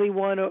finally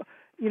won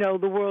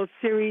the World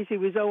Series. He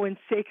was 0-6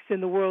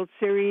 in the World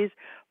Series.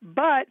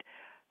 But,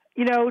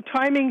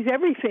 timing's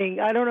everything.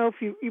 I don't know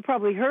if you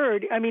probably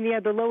heard. I mean, he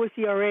had the lowest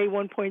ERA,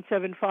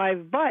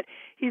 1.75, but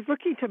he's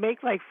looking to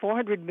make like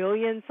 $400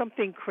 million,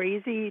 something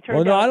crazy.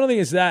 I don't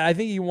think it's that. I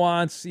think he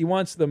wants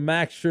the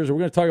Max Scherzer. We're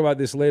going to talk about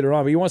this later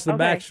on, but he wants the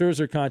Max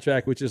Scherzer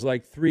contract, which is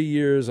like 3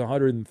 years,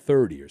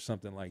 130 or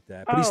something like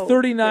that. But he's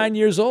 39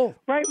 years old.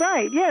 Right.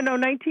 Yeah,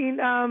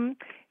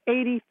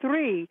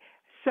 1983.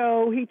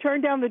 So he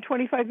turned down the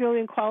 $25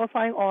 million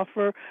qualifying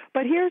offer.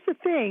 But here's the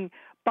thing,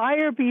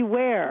 buyer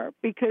beware,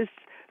 because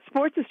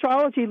sports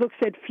astrology looks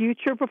at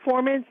future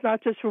performance,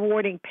 not just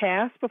rewarding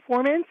past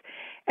performance.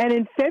 And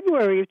in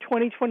February of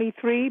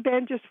 2023,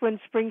 Ben, just when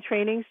spring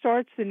training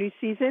starts, the new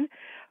season,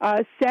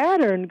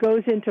 Saturn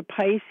goes into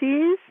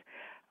Pisces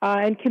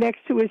and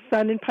connects to his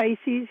sun in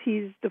Pisces.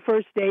 He's the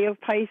first day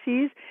of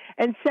Pisces.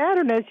 And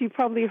Saturn, as you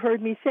probably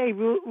heard me say,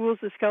 rules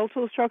the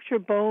skeletal structure,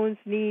 bones,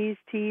 knees,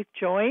 teeth,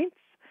 joints.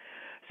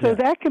 So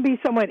that can be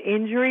somewhat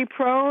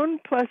injury-prone.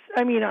 Plus,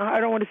 I mean, I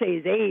don't want to say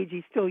his age.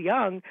 He's still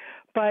young.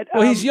 But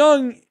well, he's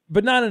young,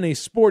 but not in a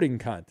sporting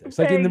context.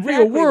 Like in the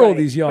real world,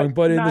 he's young,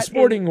 but in the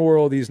sporting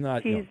world, he's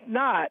not young. He's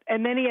not.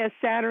 And then he has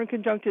Saturn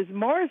conjunct his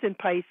Mars in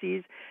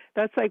Pisces.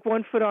 That's like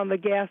 1 foot on the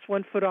gas,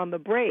 1 foot on the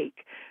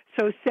brake.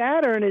 So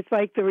Saturn is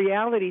like the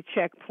reality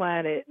check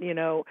planet,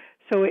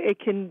 So it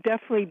can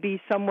definitely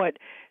be somewhat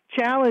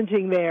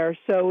challenging there.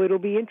 So it'll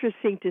be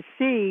interesting to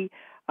see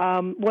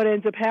what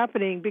ends up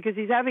happening, because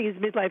he's having his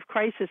midlife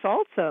crisis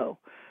also,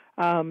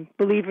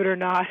 believe it or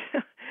not.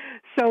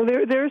 So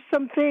there's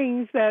some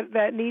things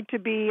that need to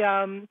be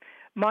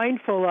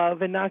mindful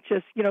of, and not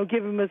just,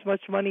 give him as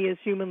much money as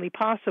humanly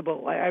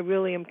possible. I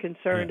really am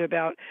concerned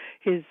about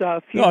his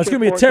future. No, it's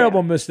going to be a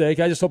terrible mistake.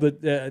 I just hope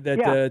that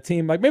the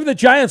team, like maybe the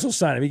Giants will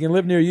sign him. He can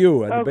live near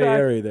you in the Bay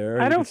Area there.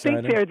 I don't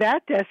think they're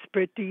that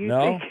desperate. Do you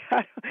think?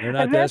 They're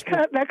not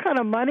desperate. That kind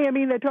of money. I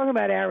mean, they're talking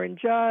about Aaron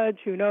Judge.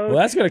 Who knows? Well,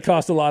 that's going to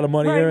cost a lot of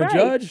money, Aaron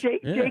Judge.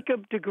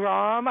 Jacob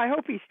deGrom. I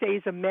hope he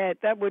stays a Met.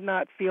 That would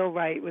not feel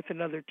right with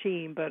another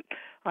team, but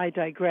I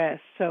digress.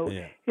 So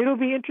it'll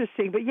be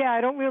interesting. But, I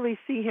don't really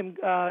see him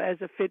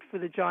as a fit for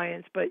the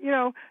Giants. But,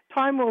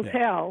 time will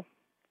tell.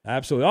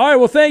 Absolutely. All right,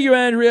 well, thank you,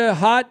 Andrea.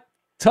 Hot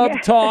tub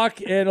talk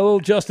and a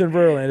little Justin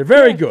Verlander.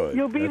 Very good.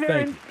 You'll be there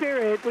in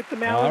spirit with the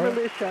Maller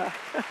Militia.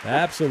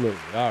 Absolutely.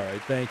 All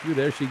right, thank you.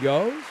 There she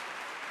goes.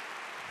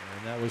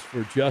 And that was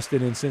for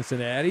Justin in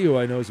Cincinnati, who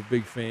I know is a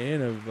big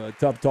fan of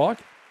Tub Talk.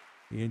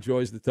 He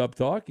enjoys the Tub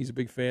Talk. He's a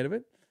big fan of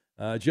it.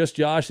 Just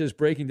Josh is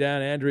breaking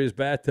down Andrea's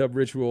bathtub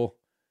ritual.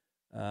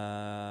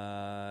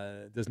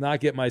 Does not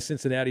get my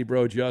Cincinnati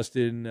bro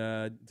Justin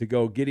to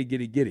go giddy,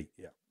 giddy, giddy.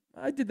 Yeah,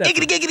 I did that.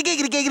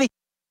 Giggity.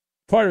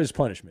 Part of his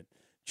punishment.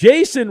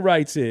 Jason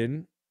writes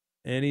in,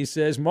 and he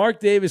says, Mark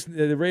Davis,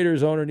 the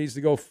Raiders owner, needs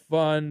to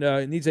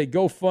needs a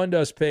Go Fund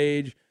Us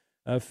page.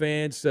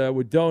 Fans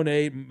would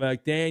donate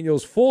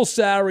McDaniels full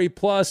salary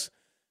plus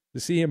to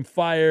see him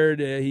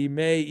fired. He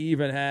may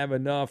even have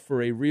enough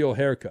for a real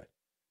haircut.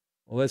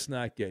 Well, let's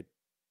not get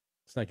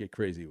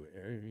crazy.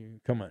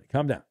 Come on,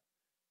 calm down.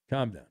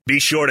 Be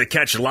sure to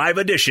catch live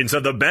editions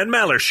of the Ben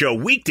Maller Show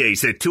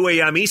weekdays at 2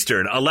 a.m.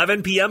 Eastern,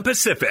 11 p.m.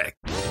 Pacific.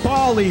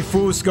 Paulie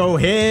Fusco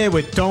here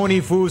with Tony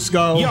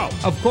Fusco. Yo,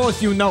 of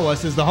course you know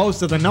us as the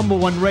host of the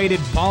 #1 rated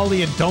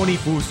Paulie and Tony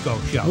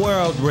Fusco show.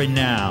 World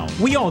renowned.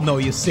 We all know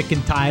you're sick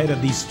and tired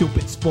of these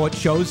stupid sports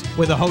shows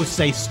where the hosts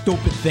say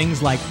stupid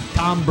things like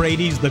Tom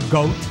Brady's the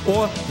GOAT.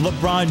 Or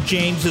LeBron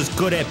James is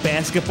good at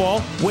basketball,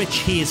 which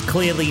he is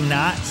clearly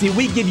not. See,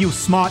 we give you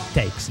smart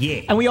takes.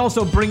 Yeah. And we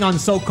also bring on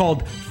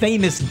so-called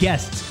famous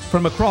guests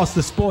from across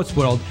the sports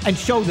world and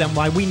show them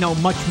why we know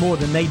much more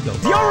than they do.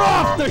 You're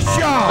off the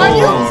show! Are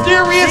you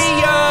serious? See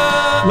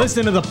ya!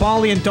 Listen to the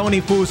Paulie and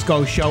Tony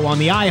Fusco show on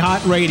the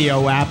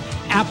iHeartRadio app,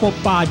 Apple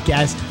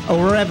Podcasts,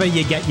 or wherever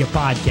you get your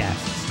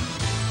podcasts.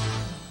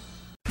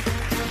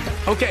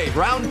 Okay,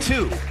 round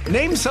 2.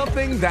 Name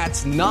something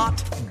that's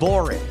not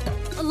boring.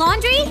 A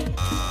laundry?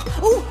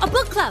 Ooh, a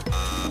book club.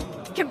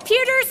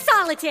 Computer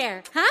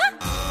solitaire, huh?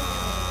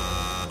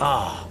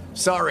 Ah,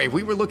 sorry,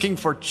 we were looking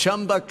for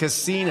Chumba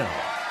Casino.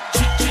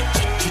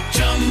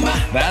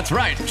 That's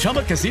right.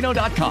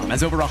 ChumbaCasino.com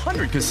has over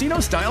 100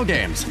 casino-style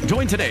games.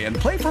 Join today and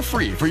play for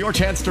free for your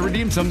chance to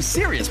redeem some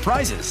serious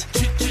prizes.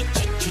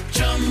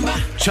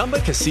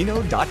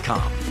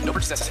 ChumbaCasino.com. No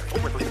purchase necessary.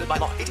 Void where prohibited by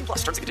law. 18+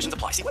 terms and conditions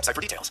apply. See website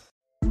for details.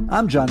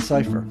 I'm John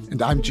Cipher.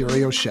 And I'm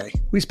Jerry O'Shea.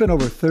 We spent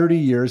over 30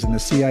 years in the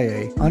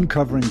CIA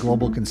uncovering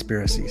global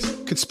conspiracies.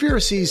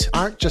 Conspiracies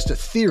aren't just a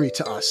theory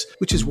to us,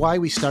 which is why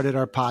we started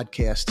our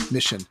podcast,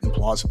 Mission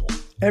Implausible.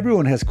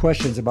 Everyone has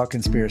questions about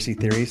conspiracy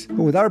theories,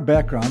 but with our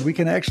background, we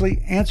can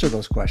actually answer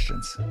those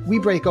questions. We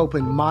break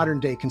open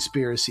modern-day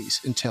conspiracies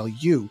and tell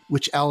you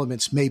which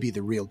elements may be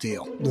the real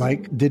deal.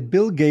 Like, did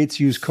Bill Gates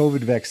use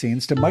COVID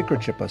vaccines to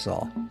microchip us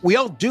all? We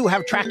all do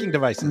have tracking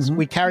devices.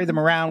 We carry them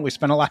around. We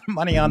spend a lot of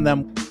money on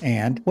them.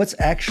 And what's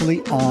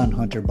actually on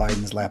Hunter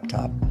Biden's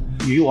laptop?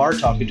 You are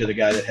talking to the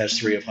guy that has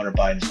 3 of Hunter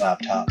Biden's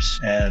laptops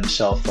and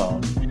cell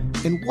phone.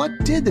 And what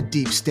did the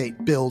deep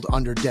state build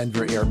under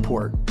Denver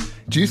Airport?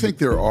 Do you think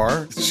there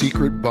are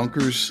secret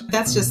bunkers?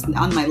 That's just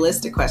on my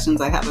list of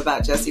questions I have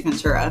about Jesse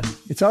Ventura.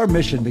 It's our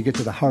mission to get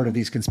to the heart of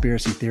these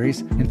conspiracy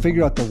theories and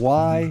figure out the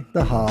why,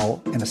 the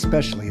how, and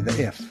especially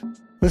the if.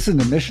 Listen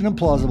to Mission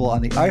Implausible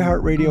on the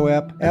iHeartRadio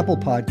app, Apple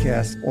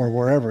Podcasts, or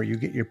wherever you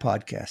get your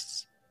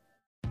podcasts.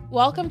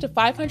 Welcome to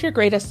 500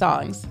 Greatest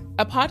Songs,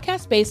 a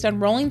podcast based on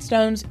Rolling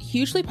Stone's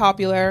hugely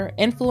popular,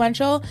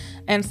 influential,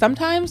 and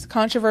sometimes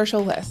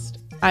controversial list.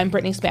 I'm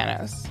Brittany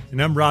Spanos.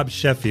 And I'm Rob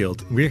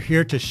Sheffield. We're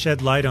here to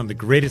shed light on the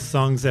greatest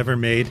songs ever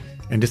made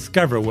and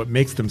discover what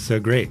makes them so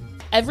great.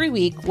 Every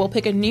week, we'll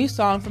pick a new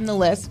song from the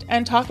list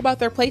and talk about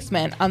their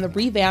placement on the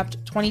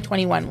revamped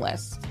 2021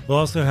 list. We'll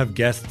also have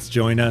guests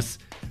join us,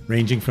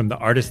 ranging from the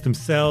artists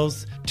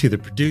themselves to the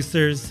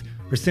producers,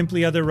 or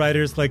simply other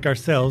writers like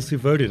ourselves who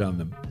voted on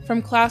them.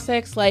 From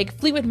classics like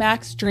Fleetwood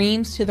Mac's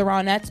Dreams to the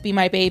Ronettes' Be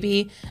My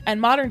Baby, and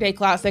modern-day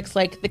classics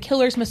like The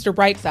Killer's Mr.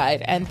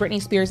 Brightside and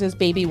Britney Spears'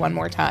 Baby One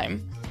More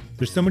Time.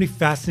 There's so many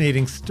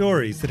fascinating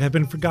stories that have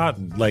been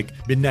forgotten, like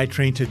Midnight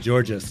Train to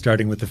Georgia,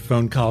 starting with a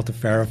phone call to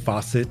Farrah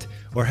Fawcett,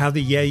 or how the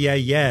Yeah Yeah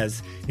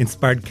Yeahs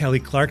inspired Kelly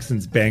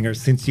Clarkson's banger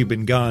Since You've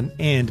Been Gone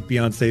and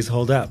Beyoncé's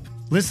Hold Up.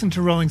 Listen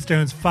to Rolling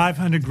Stone's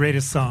 500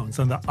 Greatest Songs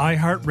on the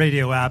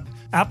iHeartRadio app,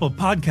 Apple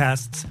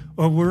Podcasts,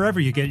 or wherever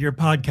you get your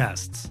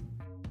podcasts.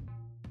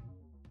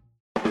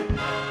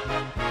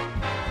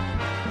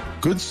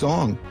 Good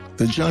song.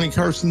 The Johnny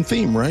Carson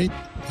theme, right?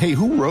 Hey,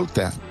 who wrote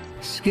that?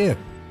 Skip.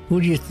 Who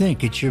do you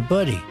think? It's your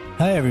buddy.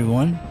 Hi,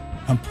 everyone.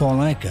 I'm Paul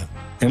Anka.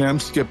 And I'm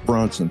Skip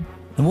Bronson.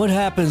 And what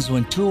happens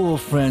when two old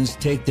friends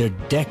take their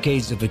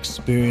decades of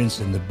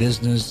experience in the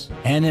business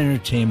and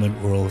entertainment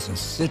worlds and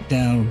sit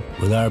down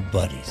with our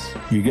buddies?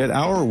 You get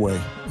Our Way,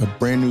 a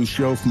brand new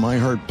show from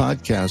iHeart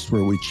Podcast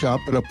where we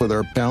chop it up with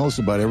our pals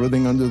about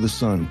everything under the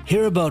sun.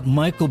 Hear about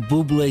Michael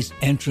Bublé's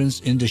entrance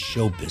into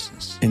show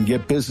business. And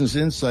get business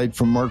insight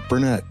from Mark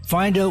Burnett.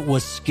 Find out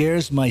what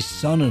scares my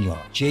son-in-law,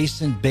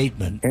 Jason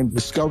Bateman. And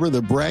discover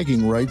the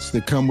bragging rights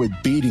that come with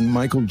beating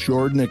Michael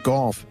Jordan at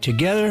golf.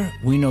 Together,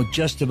 we know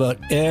just about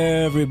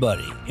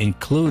everybody,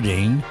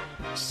 including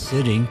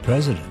sitting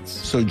presidents.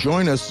 So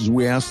join us as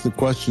we ask the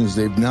questions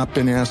they've not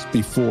been asked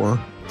before,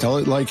 tell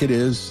it like it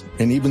is,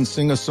 and even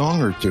sing a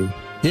song or two.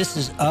 This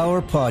is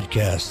our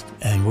podcast,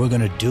 and we're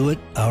going to do it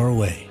our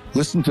way.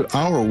 Listen to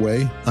Our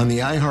Way on the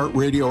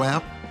iHeartRadio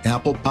app,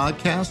 Apple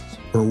Podcasts,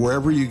 or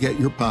wherever you get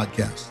your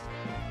podcasts.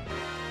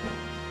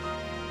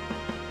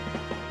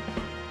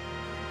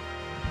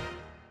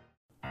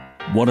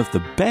 One of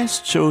the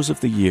best shows of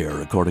the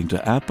year, according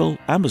to Apple,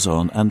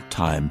 Amazon, and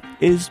Time,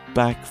 is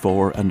back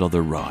for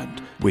another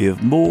round. We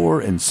have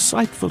more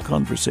insightful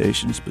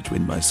conversations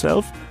between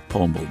myself,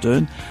 Paul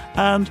Muldoon,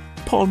 and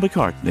Paul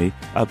McCartney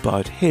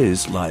about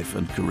his life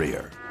and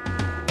career.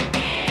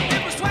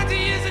 It was 20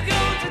 years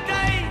ago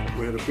today.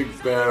 We had a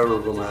big bear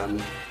of a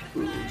man,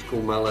 who was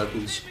called Mal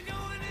Evans,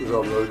 who was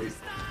our roadie.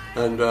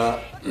 And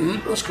I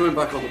was coming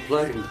back on the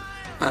plane,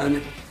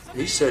 and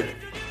he said,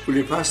 "Will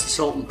you pass the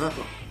salt and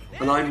pepper?"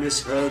 And I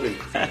misheard him.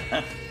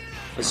 I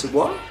said,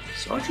 "What?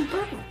 Sergeant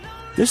Pepper?"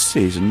 This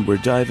season, we're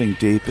diving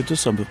deep into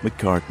some of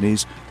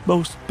McCartney's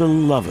most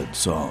beloved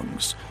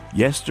songs.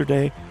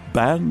 Yesterday,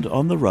 Band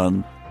on the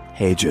Run,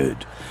 Hey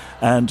Jude.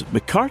 And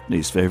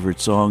McCartney's favourite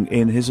song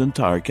in his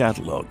entire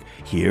catalogue,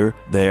 Here,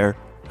 There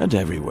and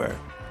Everywhere.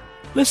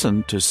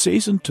 Listen to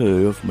Season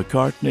 2 of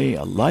McCartney,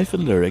 A Life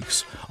in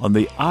Lyrics on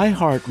the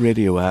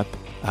iHeartRadio app,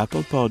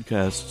 Apple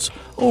Podcasts,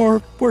 or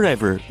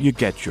wherever you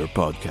get your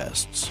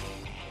podcasts.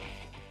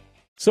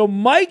 So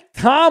Mike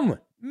Tomlin,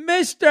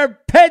 Mr.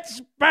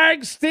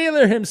 Pittsburgh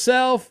Steeler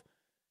himself,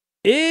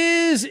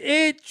 is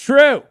it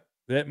true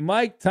that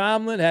Mike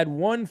Tomlin had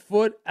one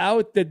foot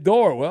out the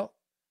door? Well,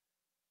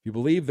 if you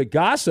believe the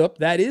gossip,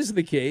 that is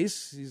the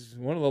case. He's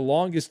one of the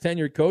longest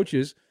tenured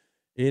coaches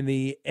in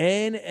the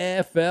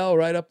NFL,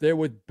 right up there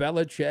with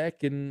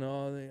Belichick, and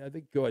I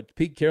think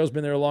Pete Carroll's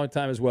been there a long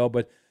time as well.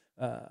 But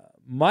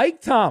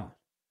Mike Tomlin,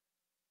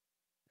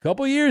 a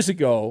couple years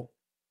ago,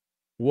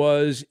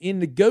 was in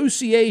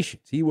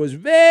negotiations. He was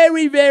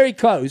very, very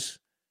close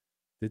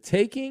to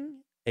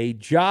taking a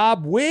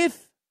job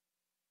with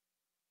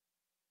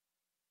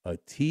a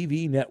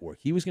TV network.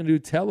 He was going to do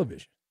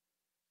television.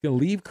 He was going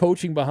to leave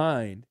coaching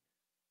behind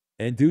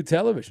and do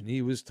television.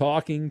 He was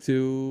talking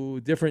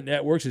to different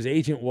networks, his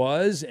agent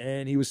was,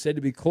 and he was said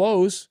to be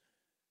close,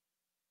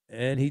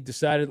 and he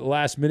decided at the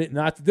last minute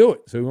not to do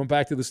it. So he went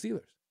back to the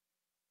Steelers.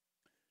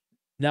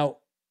 Now,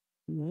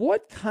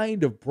 what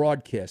kind of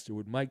broadcaster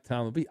would Mike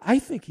Tomlin be? I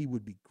think he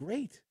would be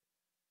great.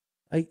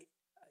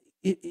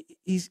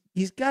 He's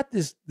got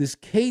this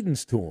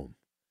cadence to him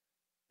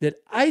that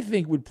I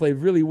think would play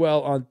really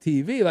well on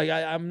TV.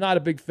 I'm not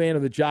a big fan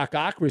of the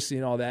jockocracy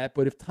and all that,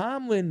 but if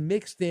Tomlin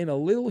mixed in a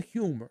little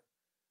humor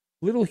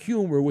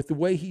with the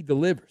way he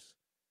delivers,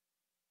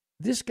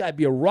 this guy'd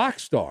be a rock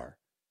star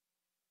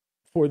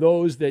for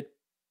those that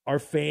are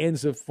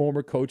fans of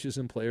former coaches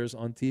and players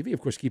on TV.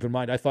 Of course, keep in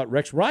mind, I thought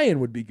Rex Ryan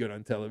would be good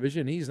on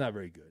television. He's not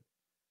very good.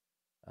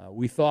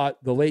 We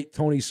thought the late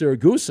Tony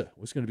Siragusa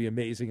was going to be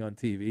amazing on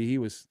TV. He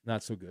was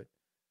not so good.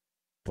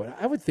 But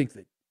I would think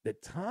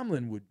that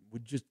Tomlin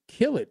would just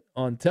kill it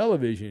on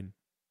television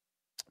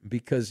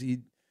because he's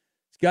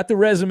got the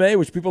resume,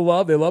 which people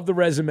love. They love the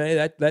resume.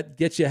 That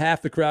gets you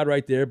half the crowd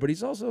right there. But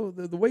he's also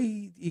the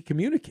way he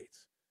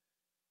communicates.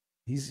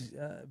 He's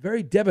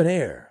very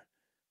debonair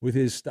with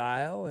his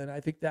style, and I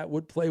think that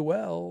would play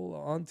well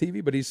on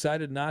TV, but he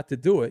decided not to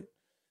do it.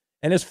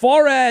 And as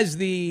far as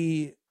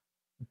the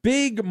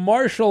big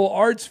martial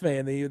arts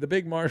fan, the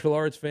big martial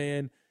arts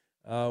fan,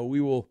 we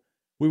will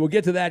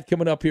get to that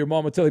coming up here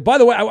momentarily. By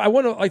the way, I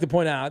want to like to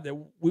point out that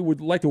we would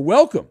like to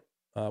welcome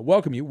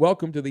you.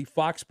 Welcome to the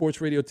Fox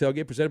Sports Radio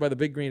tailgate presented by the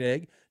Big Green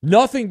Egg.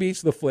 Nothing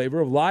beats the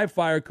flavor of live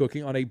fire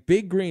cooking on a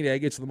Big Green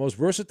Egg. It's the most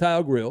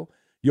versatile grill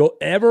you'll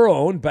ever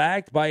own,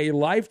 backed by a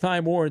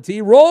lifetime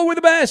warranty. Roll with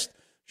the best.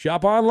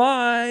 Shop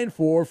online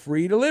for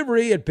free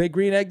delivery at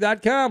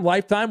BigGreenEgg.com.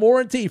 Lifetime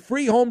warranty,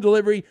 free home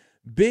delivery,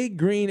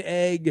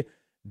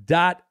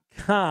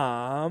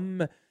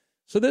 BigGreenEgg.com.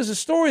 So there's a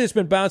story that's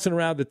been bouncing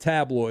around the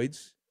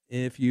tabloids.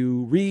 If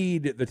you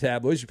read the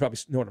tabloids, you probably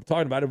know what I'm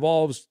talking about. It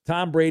involves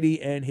Tom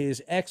Brady and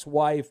his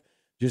ex-wife,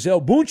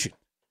 Gisele Bündchen.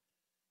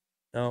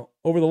 Now,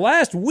 over the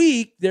last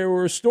week, there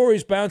were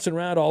stories bouncing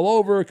around all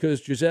over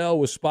because Gisele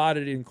was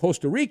spotted in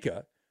Costa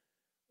Rica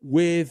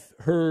with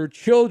her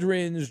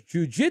children's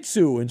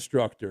jiu-jitsu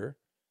instructor.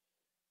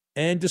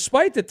 And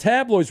despite the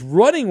tabloids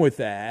running with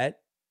that,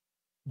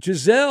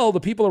 Gisele,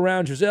 the people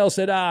around Gisele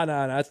said,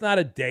 no, it's not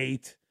a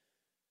date.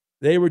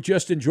 They were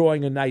just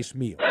enjoying a nice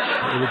meal.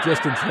 They were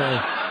just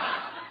enjoying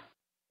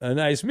a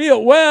nice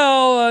meal.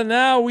 Well,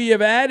 now we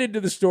have added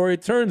to the story.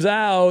 It turns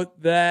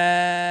out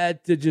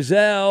that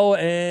Gisele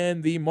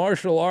and the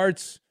martial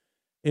arts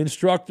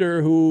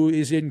instructor, who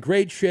is in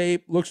great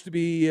shape, looks to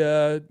be,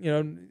 you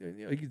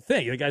could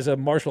think the guy's a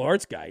martial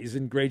arts guy. He's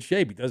in great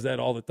shape. He does that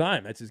all the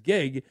time. That's his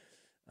gig.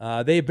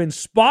 They've been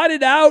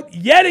spotted out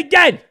yet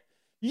again.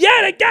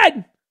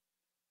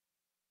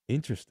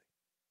 Interesting.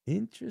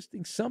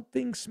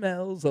 Something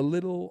smells a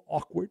little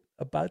awkward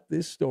about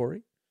this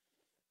story.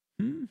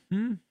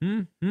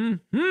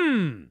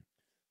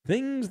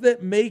 Things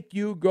that make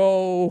you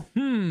go,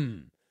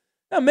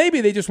 Now,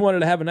 maybe they just wanted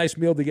to have a nice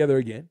meal together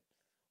again.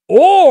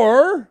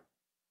 Or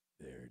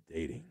they're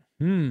dating.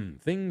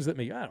 Things that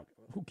make, I don't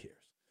know, who cares?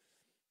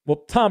 Well,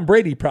 Tom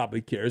Brady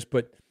probably cares,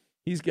 but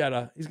he's got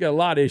a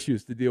lot of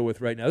issues to deal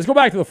with right now. Let's go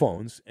back to the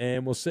phones,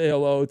 and we'll say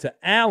hello to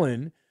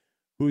Alan,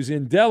 who's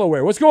in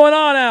Delaware. What's going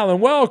on,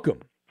 Alan? Welcome.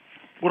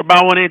 What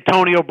about when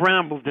Antonio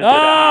Brown moved into the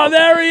house? Oh,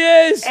 there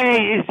he is.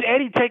 Hey, is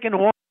Eddie taking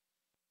one?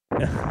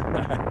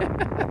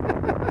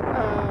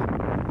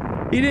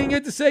 He didn't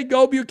get to say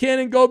go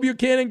Buchanan, go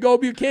Buchanan, go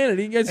Buchanan.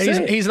 He didn't get to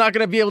say He's not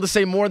going to be able to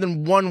say more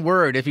than one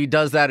word if he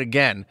does that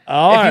again.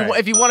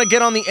 If you want to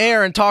get on the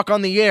air and talk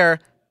on the air,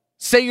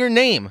 say your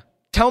name.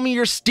 Tell me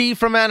you're Steve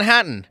from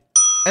Manhattan.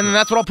 And then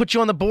that's what I'll put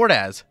you on the board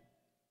as.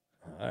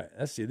 All right,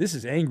 let's see. This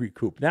is Angry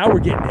Coop. Now we're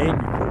getting Angry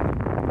Coop.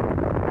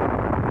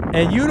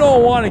 And you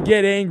don't want to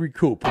get Angry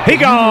Coop. He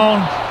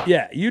gone.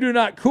 Yeah, you do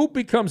not. Coop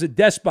becomes a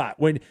despot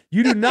when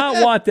you do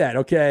not want that,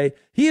 okay?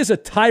 He is a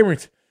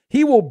tyrant.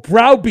 He will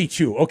browbeat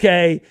you,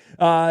 okay?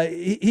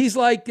 He's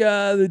like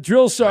the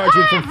drill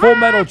sergeant from Full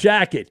Metal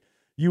Jacket,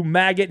 you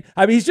maggot.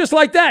 I mean, he's just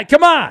like that.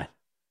 Come on.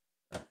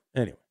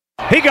 Anyway.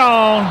 He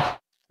gone. All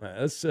right,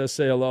 let's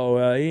say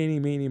hello. Eeny,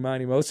 meeny,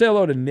 miny, mo. Let's say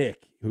hello to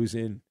Nick, who's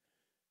in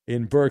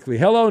Berkeley.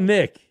 Hello,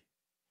 Nick.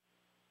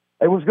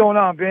 Hey, what's going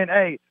on, Ben?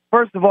 Hey,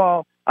 first of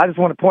all, I just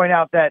want to point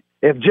out that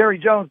if Jerry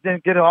Jones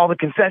didn't get all the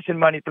concession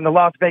money from the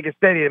Las Vegas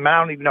Stadium, I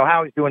don't even know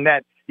how he's doing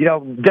that. You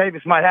know,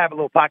 Davis might have a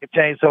little pocket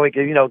change so he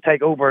can,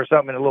 take Uber or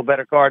something in a little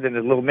better car than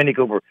his little Mini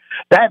Cooper.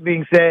 That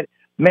being said,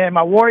 man,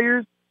 my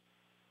Warriors,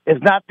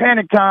 it's not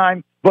panic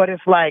time, but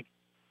it's like,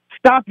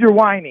 stop your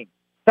whining.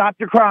 Stop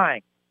your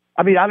crying.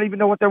 I mean, I don't even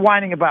know what they're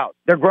whining about.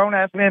 They're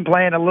grown-ass men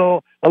playing a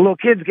little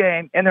kids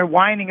game, and they're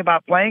whining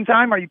about playing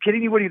time? Are you kidding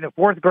me? What are you, in the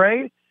fourth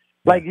grade?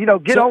 Like, get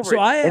over it.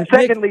 And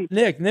secondly,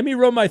 Nick, let me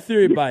run my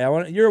theory by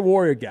you. You're a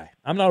Warrior guy.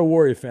 I'm not a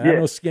Warrior fan. I have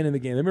no skin in the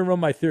game. Let me run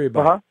my theory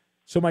by you.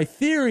 So my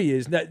theory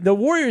is that the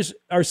Warriors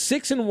are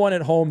 6-1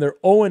 at home. They're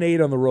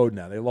 0-8 on the road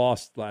now. They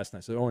lost last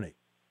night, so they're 0-8.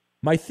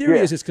 My theory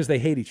is it's because they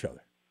hate each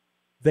other.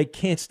 They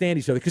can't stand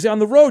each other. Because on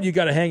the road, you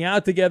got to hang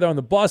out together on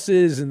the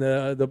buses and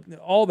the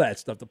all that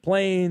stuff, the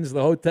planes,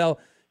 the hotel.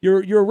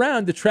 You're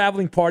around the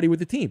traveling party with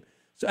the team.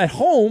 So at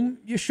home,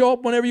 you show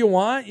up whenever you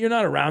want. You're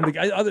not around the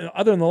guys other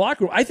than the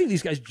locker room. I think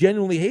these guys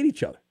genuinely hate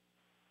each other.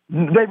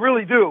 They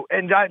really do.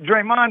 And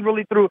Draymond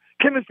really threw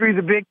 – chemistry is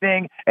a big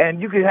thing,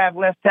 and you could have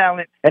less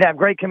talent and have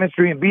great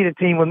chemistry and beat a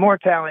team with more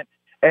talent,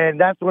 and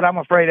that's what I'm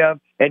afraid of.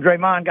 And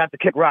Draymond got to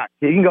kick rock.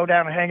 He can go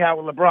down and hang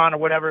out with LeBron or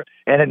whatever,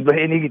 and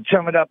he can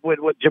chum it up with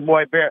your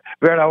boy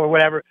Berto or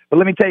whatever. But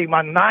let me tell you,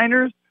 my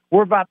Niners,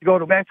 we're about to go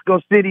to Mexico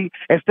City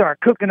and start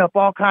cooking up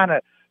all kind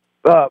of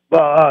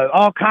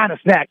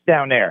snacks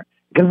down there.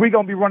 Because we're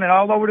going to be running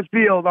all over the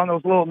field on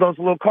those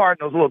little carts,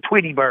 those little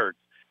Tweety birds.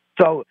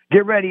 So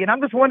get ready. And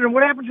I'm just wondering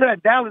what happened to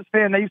that Dallas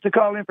fan that used to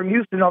call in from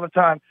Houston all the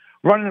time,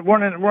 running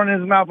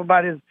his mouth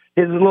about his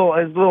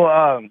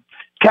little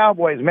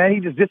Cowboys, man.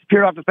 He just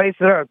disappeared off the face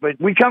of the earth. But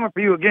we coming for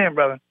you again,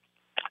 brother.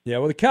 Yeah,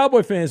 well, the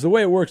Cowboy fans, the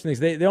way it works,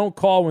 they don't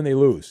call when they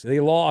lose.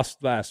 They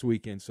lost last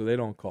weekend, so they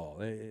don't call.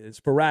 They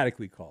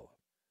sporadically call.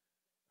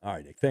 All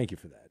right, Nick, thank you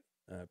for that.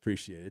 I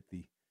appreciate it.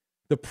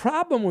 The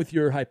problem with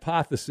your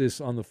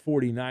hypothesis on the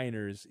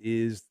 49ers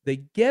is they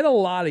get a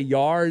lot of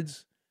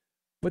yards,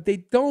 but they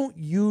don't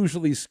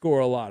usually score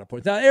a lot of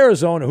points. Now,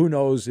 Arizona, who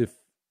knows if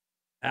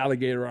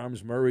Alligator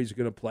Arms Murray's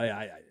going to play?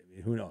 I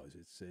mean, who knows?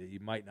 He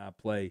might not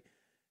play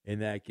in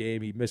that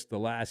game. He missed the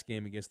last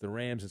game against the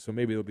Rams, and so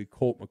maybe it'll be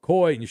Colt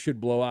McCoy, and you should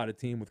blow out a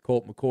team with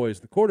Colt McCoy as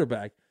the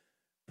quarterback.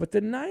 But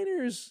the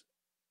Niners,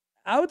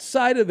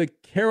 outside of the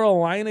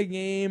Carolina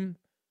game,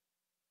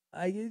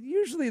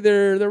 usually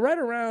they're right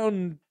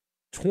around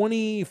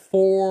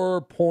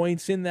 24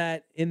 points in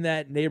that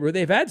neighborhood.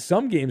 They've had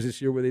some games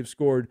this year where they've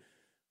scored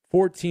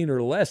 14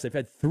 or less. They've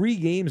had 3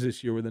 games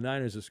this year where the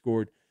Niners have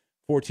scored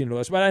 14 or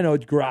less. But I know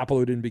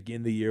Garoppolo didn't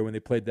begin the year when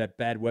they played that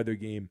bad weather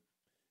game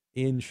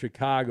in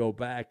Chicago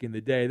back in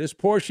the day. This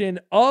portion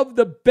of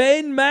the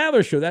Ben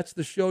Maller Show, that's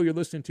the show you're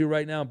listening to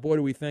right now. Boy,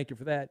 do we thank you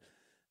for that.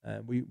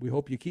 We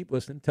hope you keep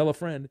listening. Tell a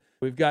friend.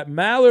 We've got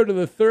Maller to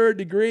the third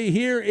degree.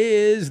 Here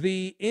is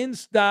the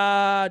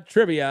Insta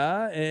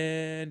trivia,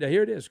 and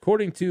here it is.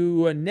 According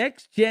to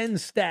Next Gen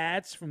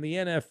Stats from the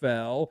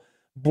NFL,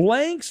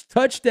 Blank's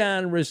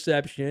touchdown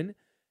reception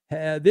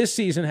this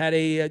season had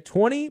a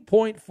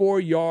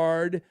 20.4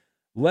 yard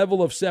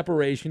level of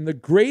separation, the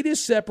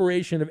greatest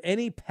separation of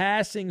any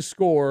passing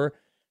score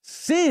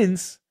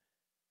since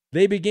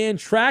they began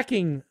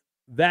tracking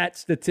that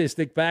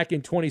statistic back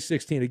in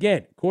 2016.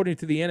 Again, according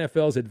to the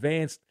NFL's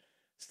advanced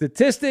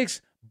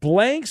statistics,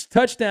 Blank's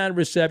touchdown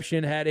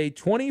reception had a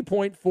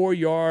 20.4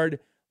 yard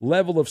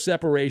level of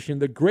separation,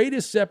 the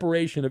greatest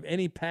separation of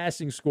any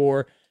passing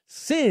score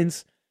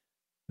since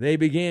they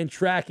began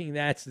tracking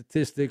that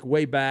statistic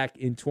way back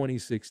in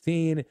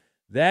 2016.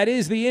 That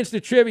is the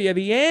Insta Trivia,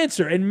 the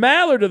answer. And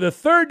Maller to the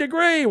third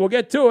degree. We'll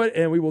get to it,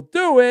 and we will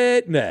do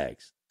it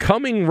next.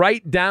 Coming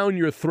right down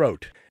your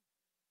throat.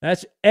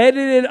 That's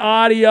edited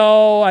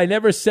audio. I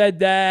never said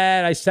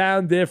that. I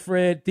sound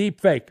different.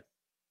 Deep fake.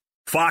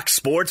 Fox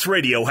Sports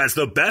Radio has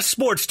the best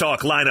sports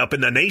talk lineup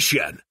in the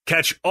nation.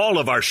 Catch all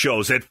of our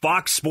shows at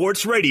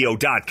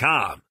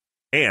foxsportsradio.com.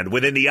 And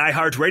within the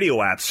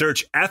iHeartRadio app,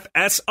 search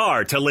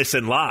FSR to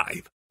listen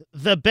live.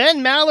 The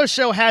Ben Maller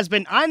Show has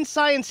been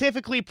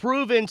unscientifically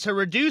proven to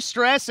reduce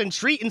stress and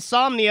treat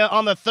insomnia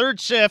on the third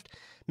shift.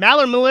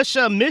 Maller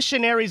Militia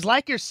missionaries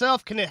like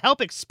yourself can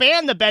help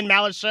expand the Ben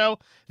Maller Show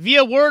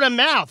via word of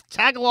mouth.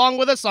 Tag along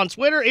with us on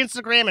Twitter,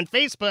 Instagram, and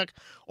Facebook.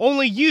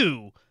 Only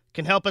you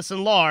can help us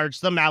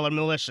enlarge the Maller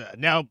Militia.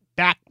 Now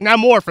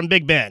more from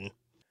Big Ben.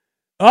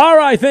 All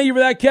right, thank you for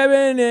that,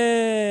 Kevin.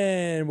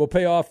 And we'll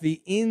pay off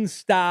the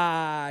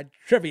Insta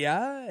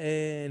trivia.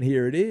 And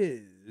here it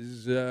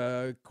is.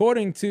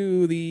 According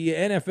to the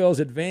NFL's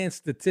advanced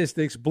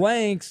statistics,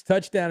 Blank's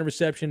touchdown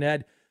reception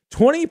had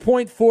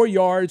 20.4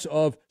 yards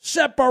of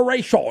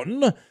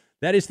separation.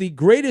 That is the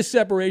greatest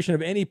separation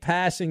of any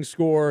passing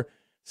score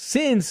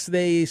since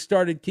they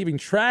started keeping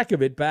track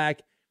of it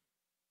back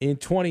in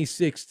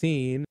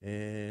 2016.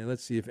 And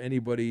let's see if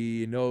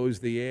anybody knows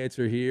the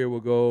answer here.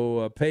 We'll go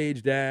a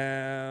page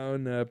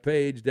down.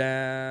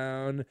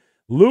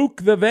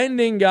 Luke, the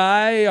vending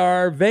guy,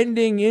 our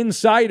vending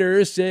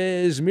insider,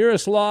 says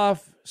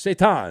Miroslav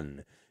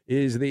Satan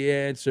is the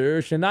answer.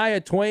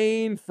 Shania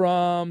Twain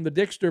from the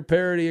Dickster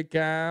parody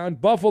account.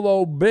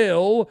 Buffalo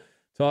Bill,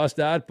 tossed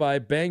out by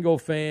Bengal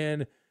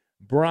fan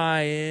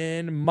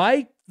Brian.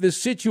 Mike, the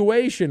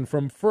situation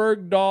from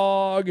Ferg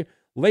Dog.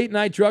 Late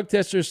night drug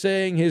tester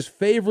saying his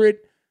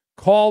favorite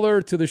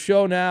caller to the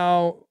show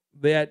now,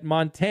 that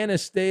Montana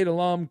State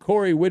alum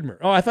Corey Widmer.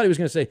 Oh, I thought he was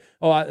going to say,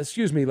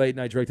 excuse me, late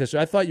night drug tester.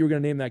 I thought you were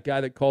going to name that guy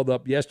that called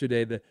up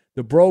yesterday,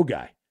 the bro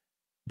guy.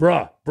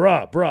 Bruh.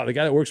 The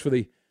guy that works for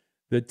the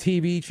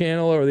TV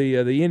channel or the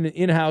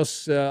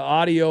in-house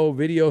audio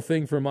video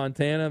thing for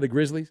Montana, the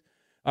Grizzlies.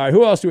 All right,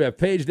 who else do we have?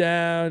 Page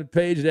down.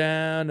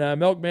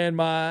 Milkman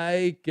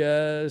Mike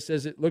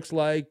says it looks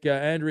like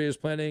Andrea is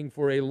planning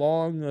for a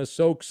long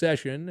soak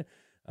session.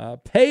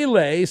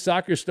 Pele,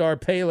 soccer star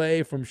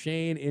Pele from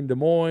Shane in Des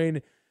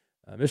Moines.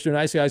 Mr.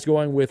 Nice Guy's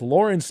going with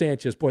Lauren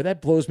Sanchez. Boy,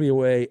 that blows me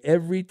away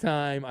every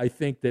time I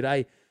think that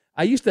I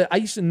used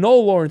to know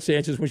Lauren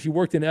Sanchez when she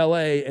worked in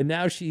L.A., and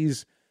now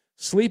she's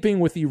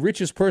sleeping with the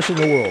richest person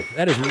in the world.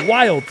 That is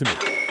wild to me.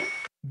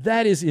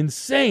 That is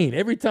insane.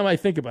 Every time I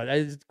think about it,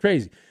 it's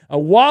crazy.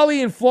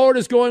 Wally in Florida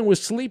is going with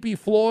Sleepy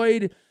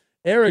Floyd.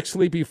 Eric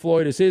Sleepy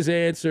Floyd is his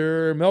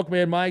answer.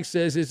 Milkman Mike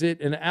says, is it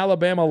an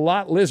Alabama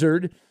lot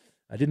lizard?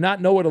 I did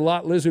not know what a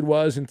lot lizard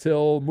was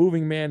until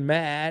Moving Man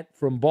Matt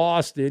from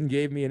Boston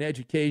gave me an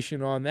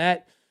education on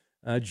that.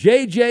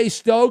 J.J.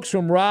 Stokes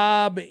from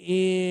Rob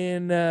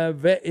in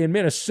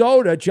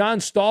Minnesota. John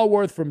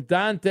Stallworth from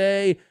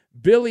Dante.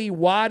 Billy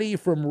Waddy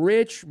from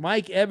Rich.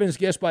 Mike Evans,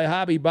 guessed by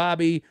Hobby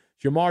Bobby.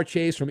 Jamar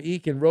Chase from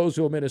Eek in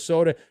Roseville,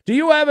 Minnesota. Do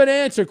you have an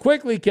answer?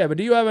 Quickly, Kevin,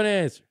 do you have an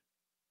answer?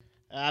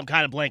 I'm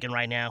kind of blanking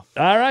right now.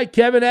 All right,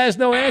 Kevin has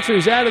no answer.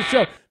 He's out of the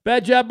show.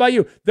 Bad job by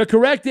you. The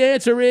correct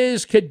answer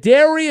is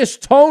Kadarius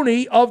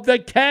Toney of the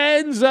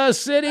Kansas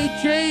City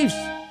Chiefs.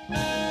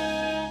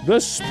 The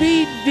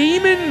Speed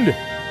Demon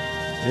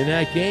in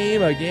that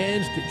game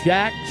against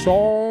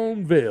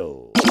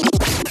Jacksonville.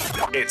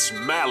 It's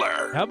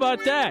Maller. How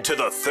about that? To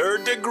the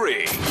third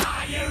degree.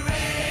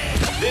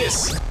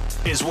 This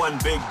is when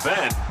Big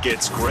Ben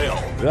gets grilled.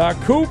 The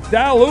Coop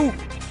da Loop.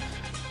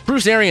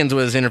 Bruce Arians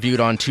was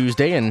interviewed on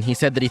Tuesday, and he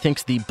said that he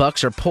thinks the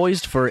Bucs are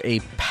poised for a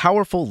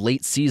powerful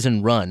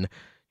late-season run.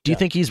 Do you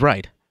think he's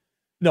right?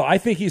 No, I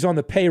think he's on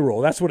the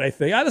payroll. That's what I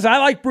think. I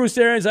like Bruce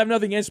Arians. I have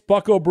nothing against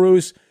Bucko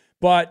Bruce,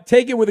 but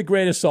take it with a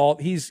grain of salt.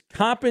 He's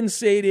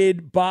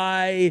compensated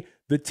by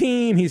the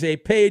team. He's a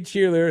paid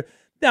cheerleader.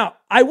 Now,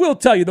 I will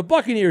tell you, the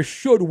Buccaneers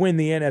should win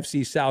the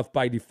NFC South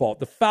by default.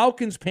 The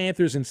Falcons,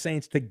 Panthers, and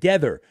Saints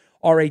together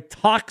are a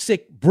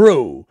toxic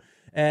brew,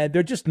 and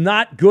they're just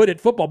not good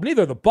at football. But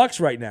neither are the Bucs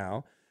right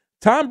now.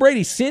 Tom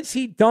Brady, since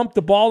he dumped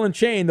the ball and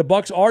chain, the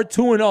Bucs are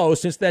 2-0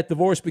 since that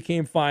divorce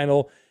became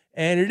final,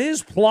 and it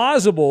is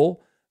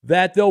plausible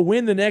that they'll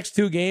win the next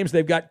two games.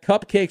 They've got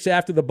cupcakes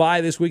after the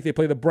bye this week. They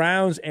play the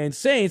Browns and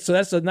Saints, so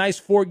that's a nice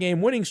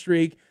 4-game winning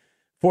streak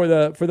for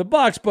the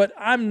Bucs, but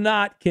I'm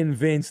not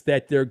convinced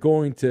that they're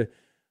going to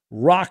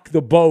rock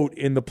the boat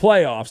in the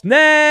playoffs.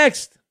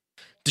 Next!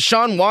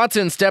 Deshaun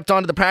Watson stepped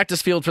onto the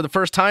practice field for the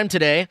first time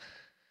today.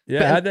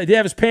 Yeah, did he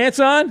have his pants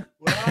on?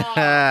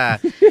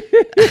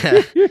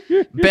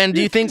 Ben,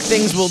 do you think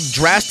things will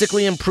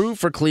drastically improve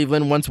for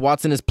Cleveland once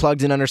Watson is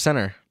plugged in under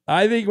center?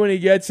 I think when he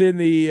gets in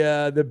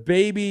the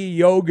baby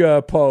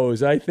yoga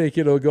pose, I think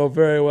it'll go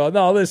very well.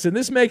 No, listen,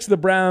 this makes the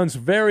Browns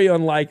very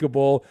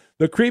unlikable.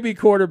 The creepy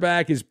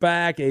quarterback is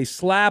back, a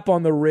slap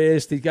on the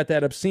wrist. He's got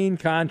that obscene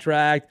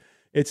contract.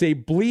 It's a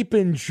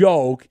bleeping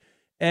joke,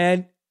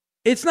 and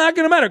it's not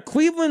going to matter.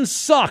 Cleveland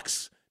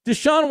sucks.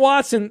 Deshaun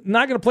Watson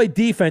not going to play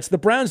defense. The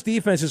Browns'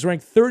 defense is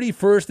ranked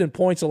 31st in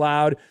points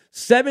allowed,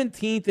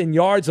 17th in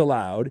yards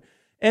allowed,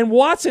 and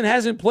Watson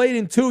hasn't played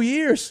in 2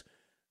 years.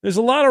 There's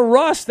a lot of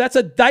rust. That's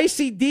a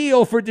dicey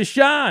deal for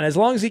Deshaun. As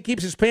long as he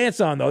keeps his pants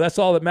on, though, that's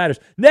all that matters.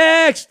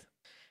 Next!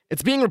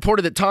 It's being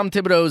reported that Tom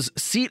Thibodeau's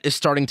seat is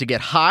starting to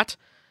get hot.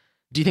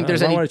 Do you think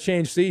there's any? I want to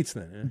change seats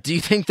then. Yeah. Do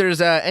you think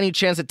there's any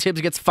chance that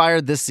Tibbs gets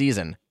fired this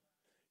season?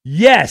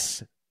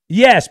 Yes,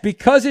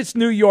 because it's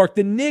New York.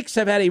 The Knicks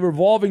have had a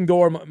revolving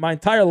door my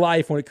entire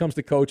life when it comes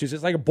to coaches.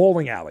 It's like a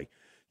bowling alley.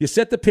 You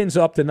set the pins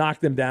up to knock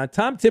them down.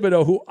 Tom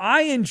Thibodeau, who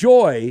I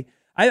enjoy,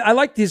 I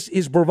like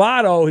his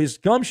bravado, his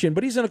gumption,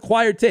 but he's an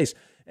acquired taste.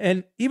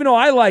 And even though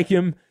I like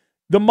him,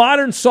 the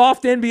modern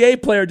soft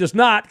NBA player does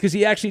not, because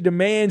he actually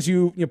demands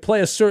you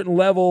play a certain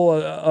level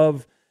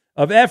of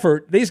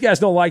effort. These guys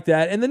don't like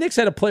that. And the Knicks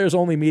had a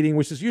players-only meeting,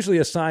 which is usually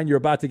a sign you're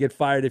about to get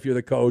fired if you're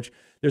the coach.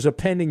 There's a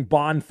pending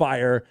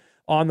bonfire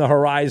on the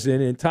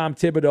horizon, and Tom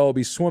Thibodeau will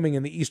be swimming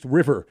in the East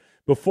River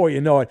before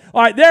you know it.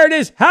 All right, there it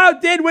is. How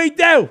did we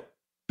do?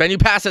 Ben, you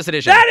passed this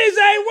edition. That is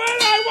a win.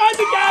 I won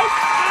the game.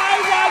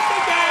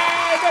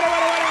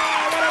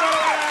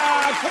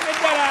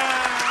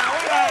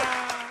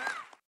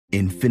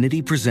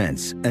 Infiniti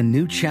presents a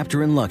new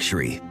chapter in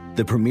luxury,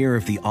 the premiere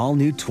of the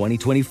all-new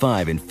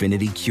 2025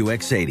 Infiniti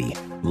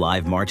QX80,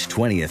 live March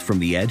 20th from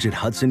the Edge at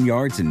Hudson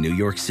Yards in New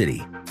York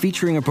City,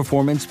 featuring a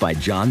performance by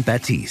John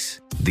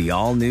Batiste. The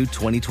all-new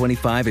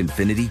 2025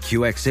 Infiniti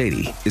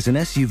QX80 is an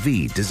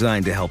SUV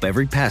designed to help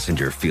every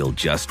passenger feel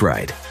just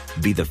right.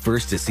 Be the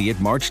first to see it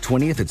March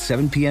 20th at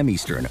 7 p.m.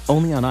 Eastern,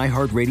 only on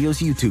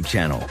iHeartRadio's YouTube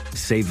channel.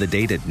 Save the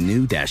date at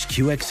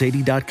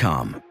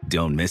new-QX80.com.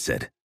 Don't miss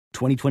it.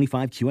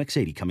 2025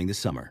 QX80 coming this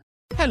summer.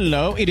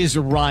 Hello, it is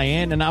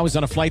Ryan, and I was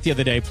on a flight the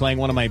other day playing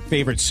one of my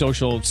favorite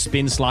social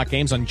spin slot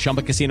games on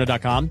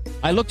ChumbaCasino.com.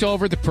 I looked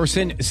over at the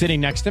person sitting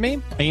next to me,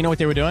 and you know what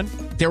they were doing?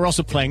 They were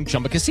also playing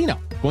Chumba Casino.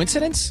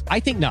 Coincidence? I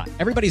think not.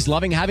 Everybody's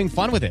loving having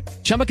fun with it.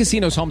 Chumba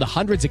Casino is home to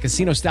hundreds of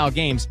casino-style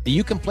games that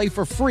you can play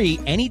for free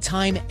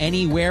anytime,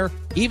 anywhere,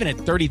 even at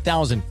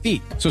 30,000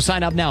 feet. So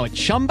sign up now at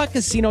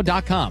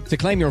ChumbaCasino.com to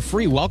claim your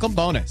free welcome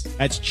bonus.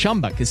 That's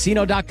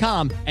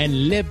ChumbaCasino.com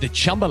and live the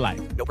Chumba life.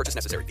 No purchase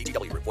necessary.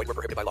 VGW. Void where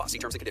prohibited by law. See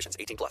terms and conditions.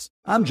 18+.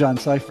 I'm John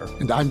Cipher.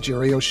 And I'm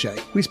Jerry O'Shea.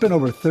 We spent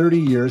over 30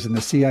 years in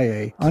the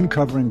CIA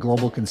uncovering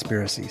global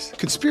conspiracies.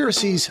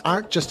 Conspiracies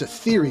aren't just a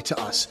theory to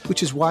us,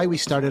 which is why we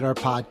started our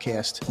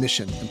podcast,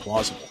 Mission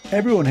Implausible.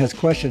 Everyone has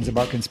questions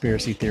about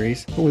conspiracy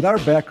theories, but with our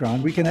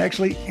background, we can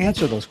actually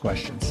answer those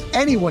questions.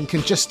 Anyone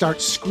can just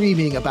start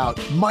screaming about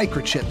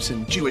microchips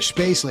and Jewish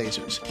space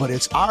lasers, but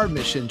it's our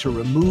mission to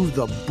remove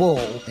the bull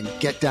and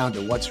get down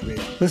to what's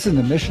real. Listen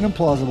to Mission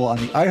Implausible on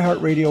the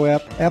iHeartRadio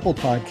app, Apple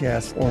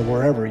Podcasts, or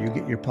wherever you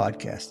get your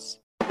podcasts.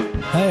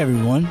 Hi,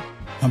 everyone.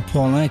 I'm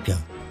Paul Anka.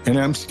 And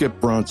I'm Skip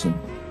Bronson.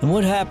 And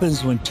what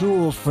happens when two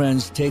old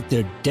friends take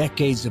their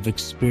decades of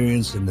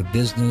experience in the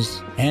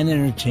business and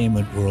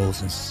entertainment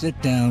worlds and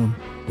sit down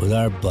with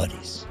our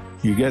buddies?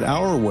 You get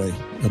Our Way,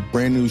 a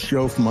brand new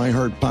show from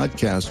iHeart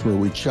Podcast where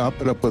we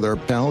chop it up with our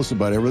pals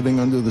about everything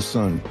under the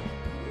sun.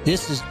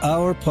 This is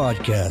our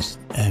podcast,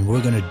 and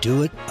we're going to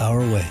do it our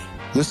way.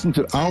 Listen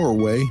to Our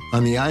Way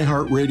on the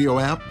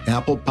iHeartRadio app,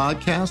 Apple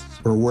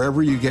Podcasts, or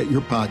wherever you get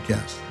your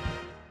podcasts.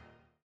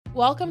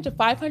 Welcome to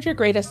 500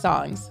 Greatest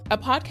Songs, a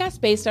podcast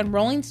based on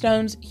Rolling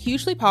Stone's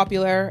hugely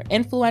popular,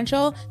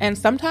 influential, and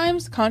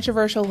sometimes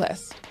controversial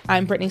list.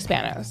 I'm Brittany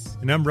Spanos.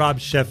 And I'm Rob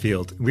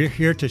Sheffield. We're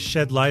here to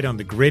shed light on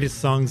the greatest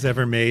songs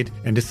ever made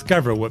and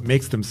discover what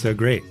makes them so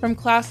great. From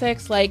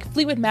classics like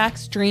Fleetwood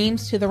Mac's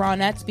Dreams to the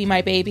Ronettes' Be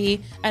My Baby,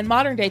 and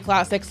modern-day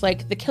classics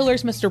like The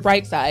Killers' Mr.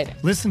 Brightside.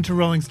 Listen to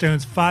Rolling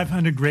Stone's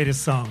 500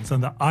 Greatest Songs on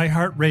the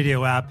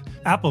iHeartRadio app,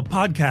 Apple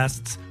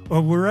Podcasts,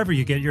 or wherever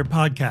you get your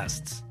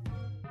podcasts.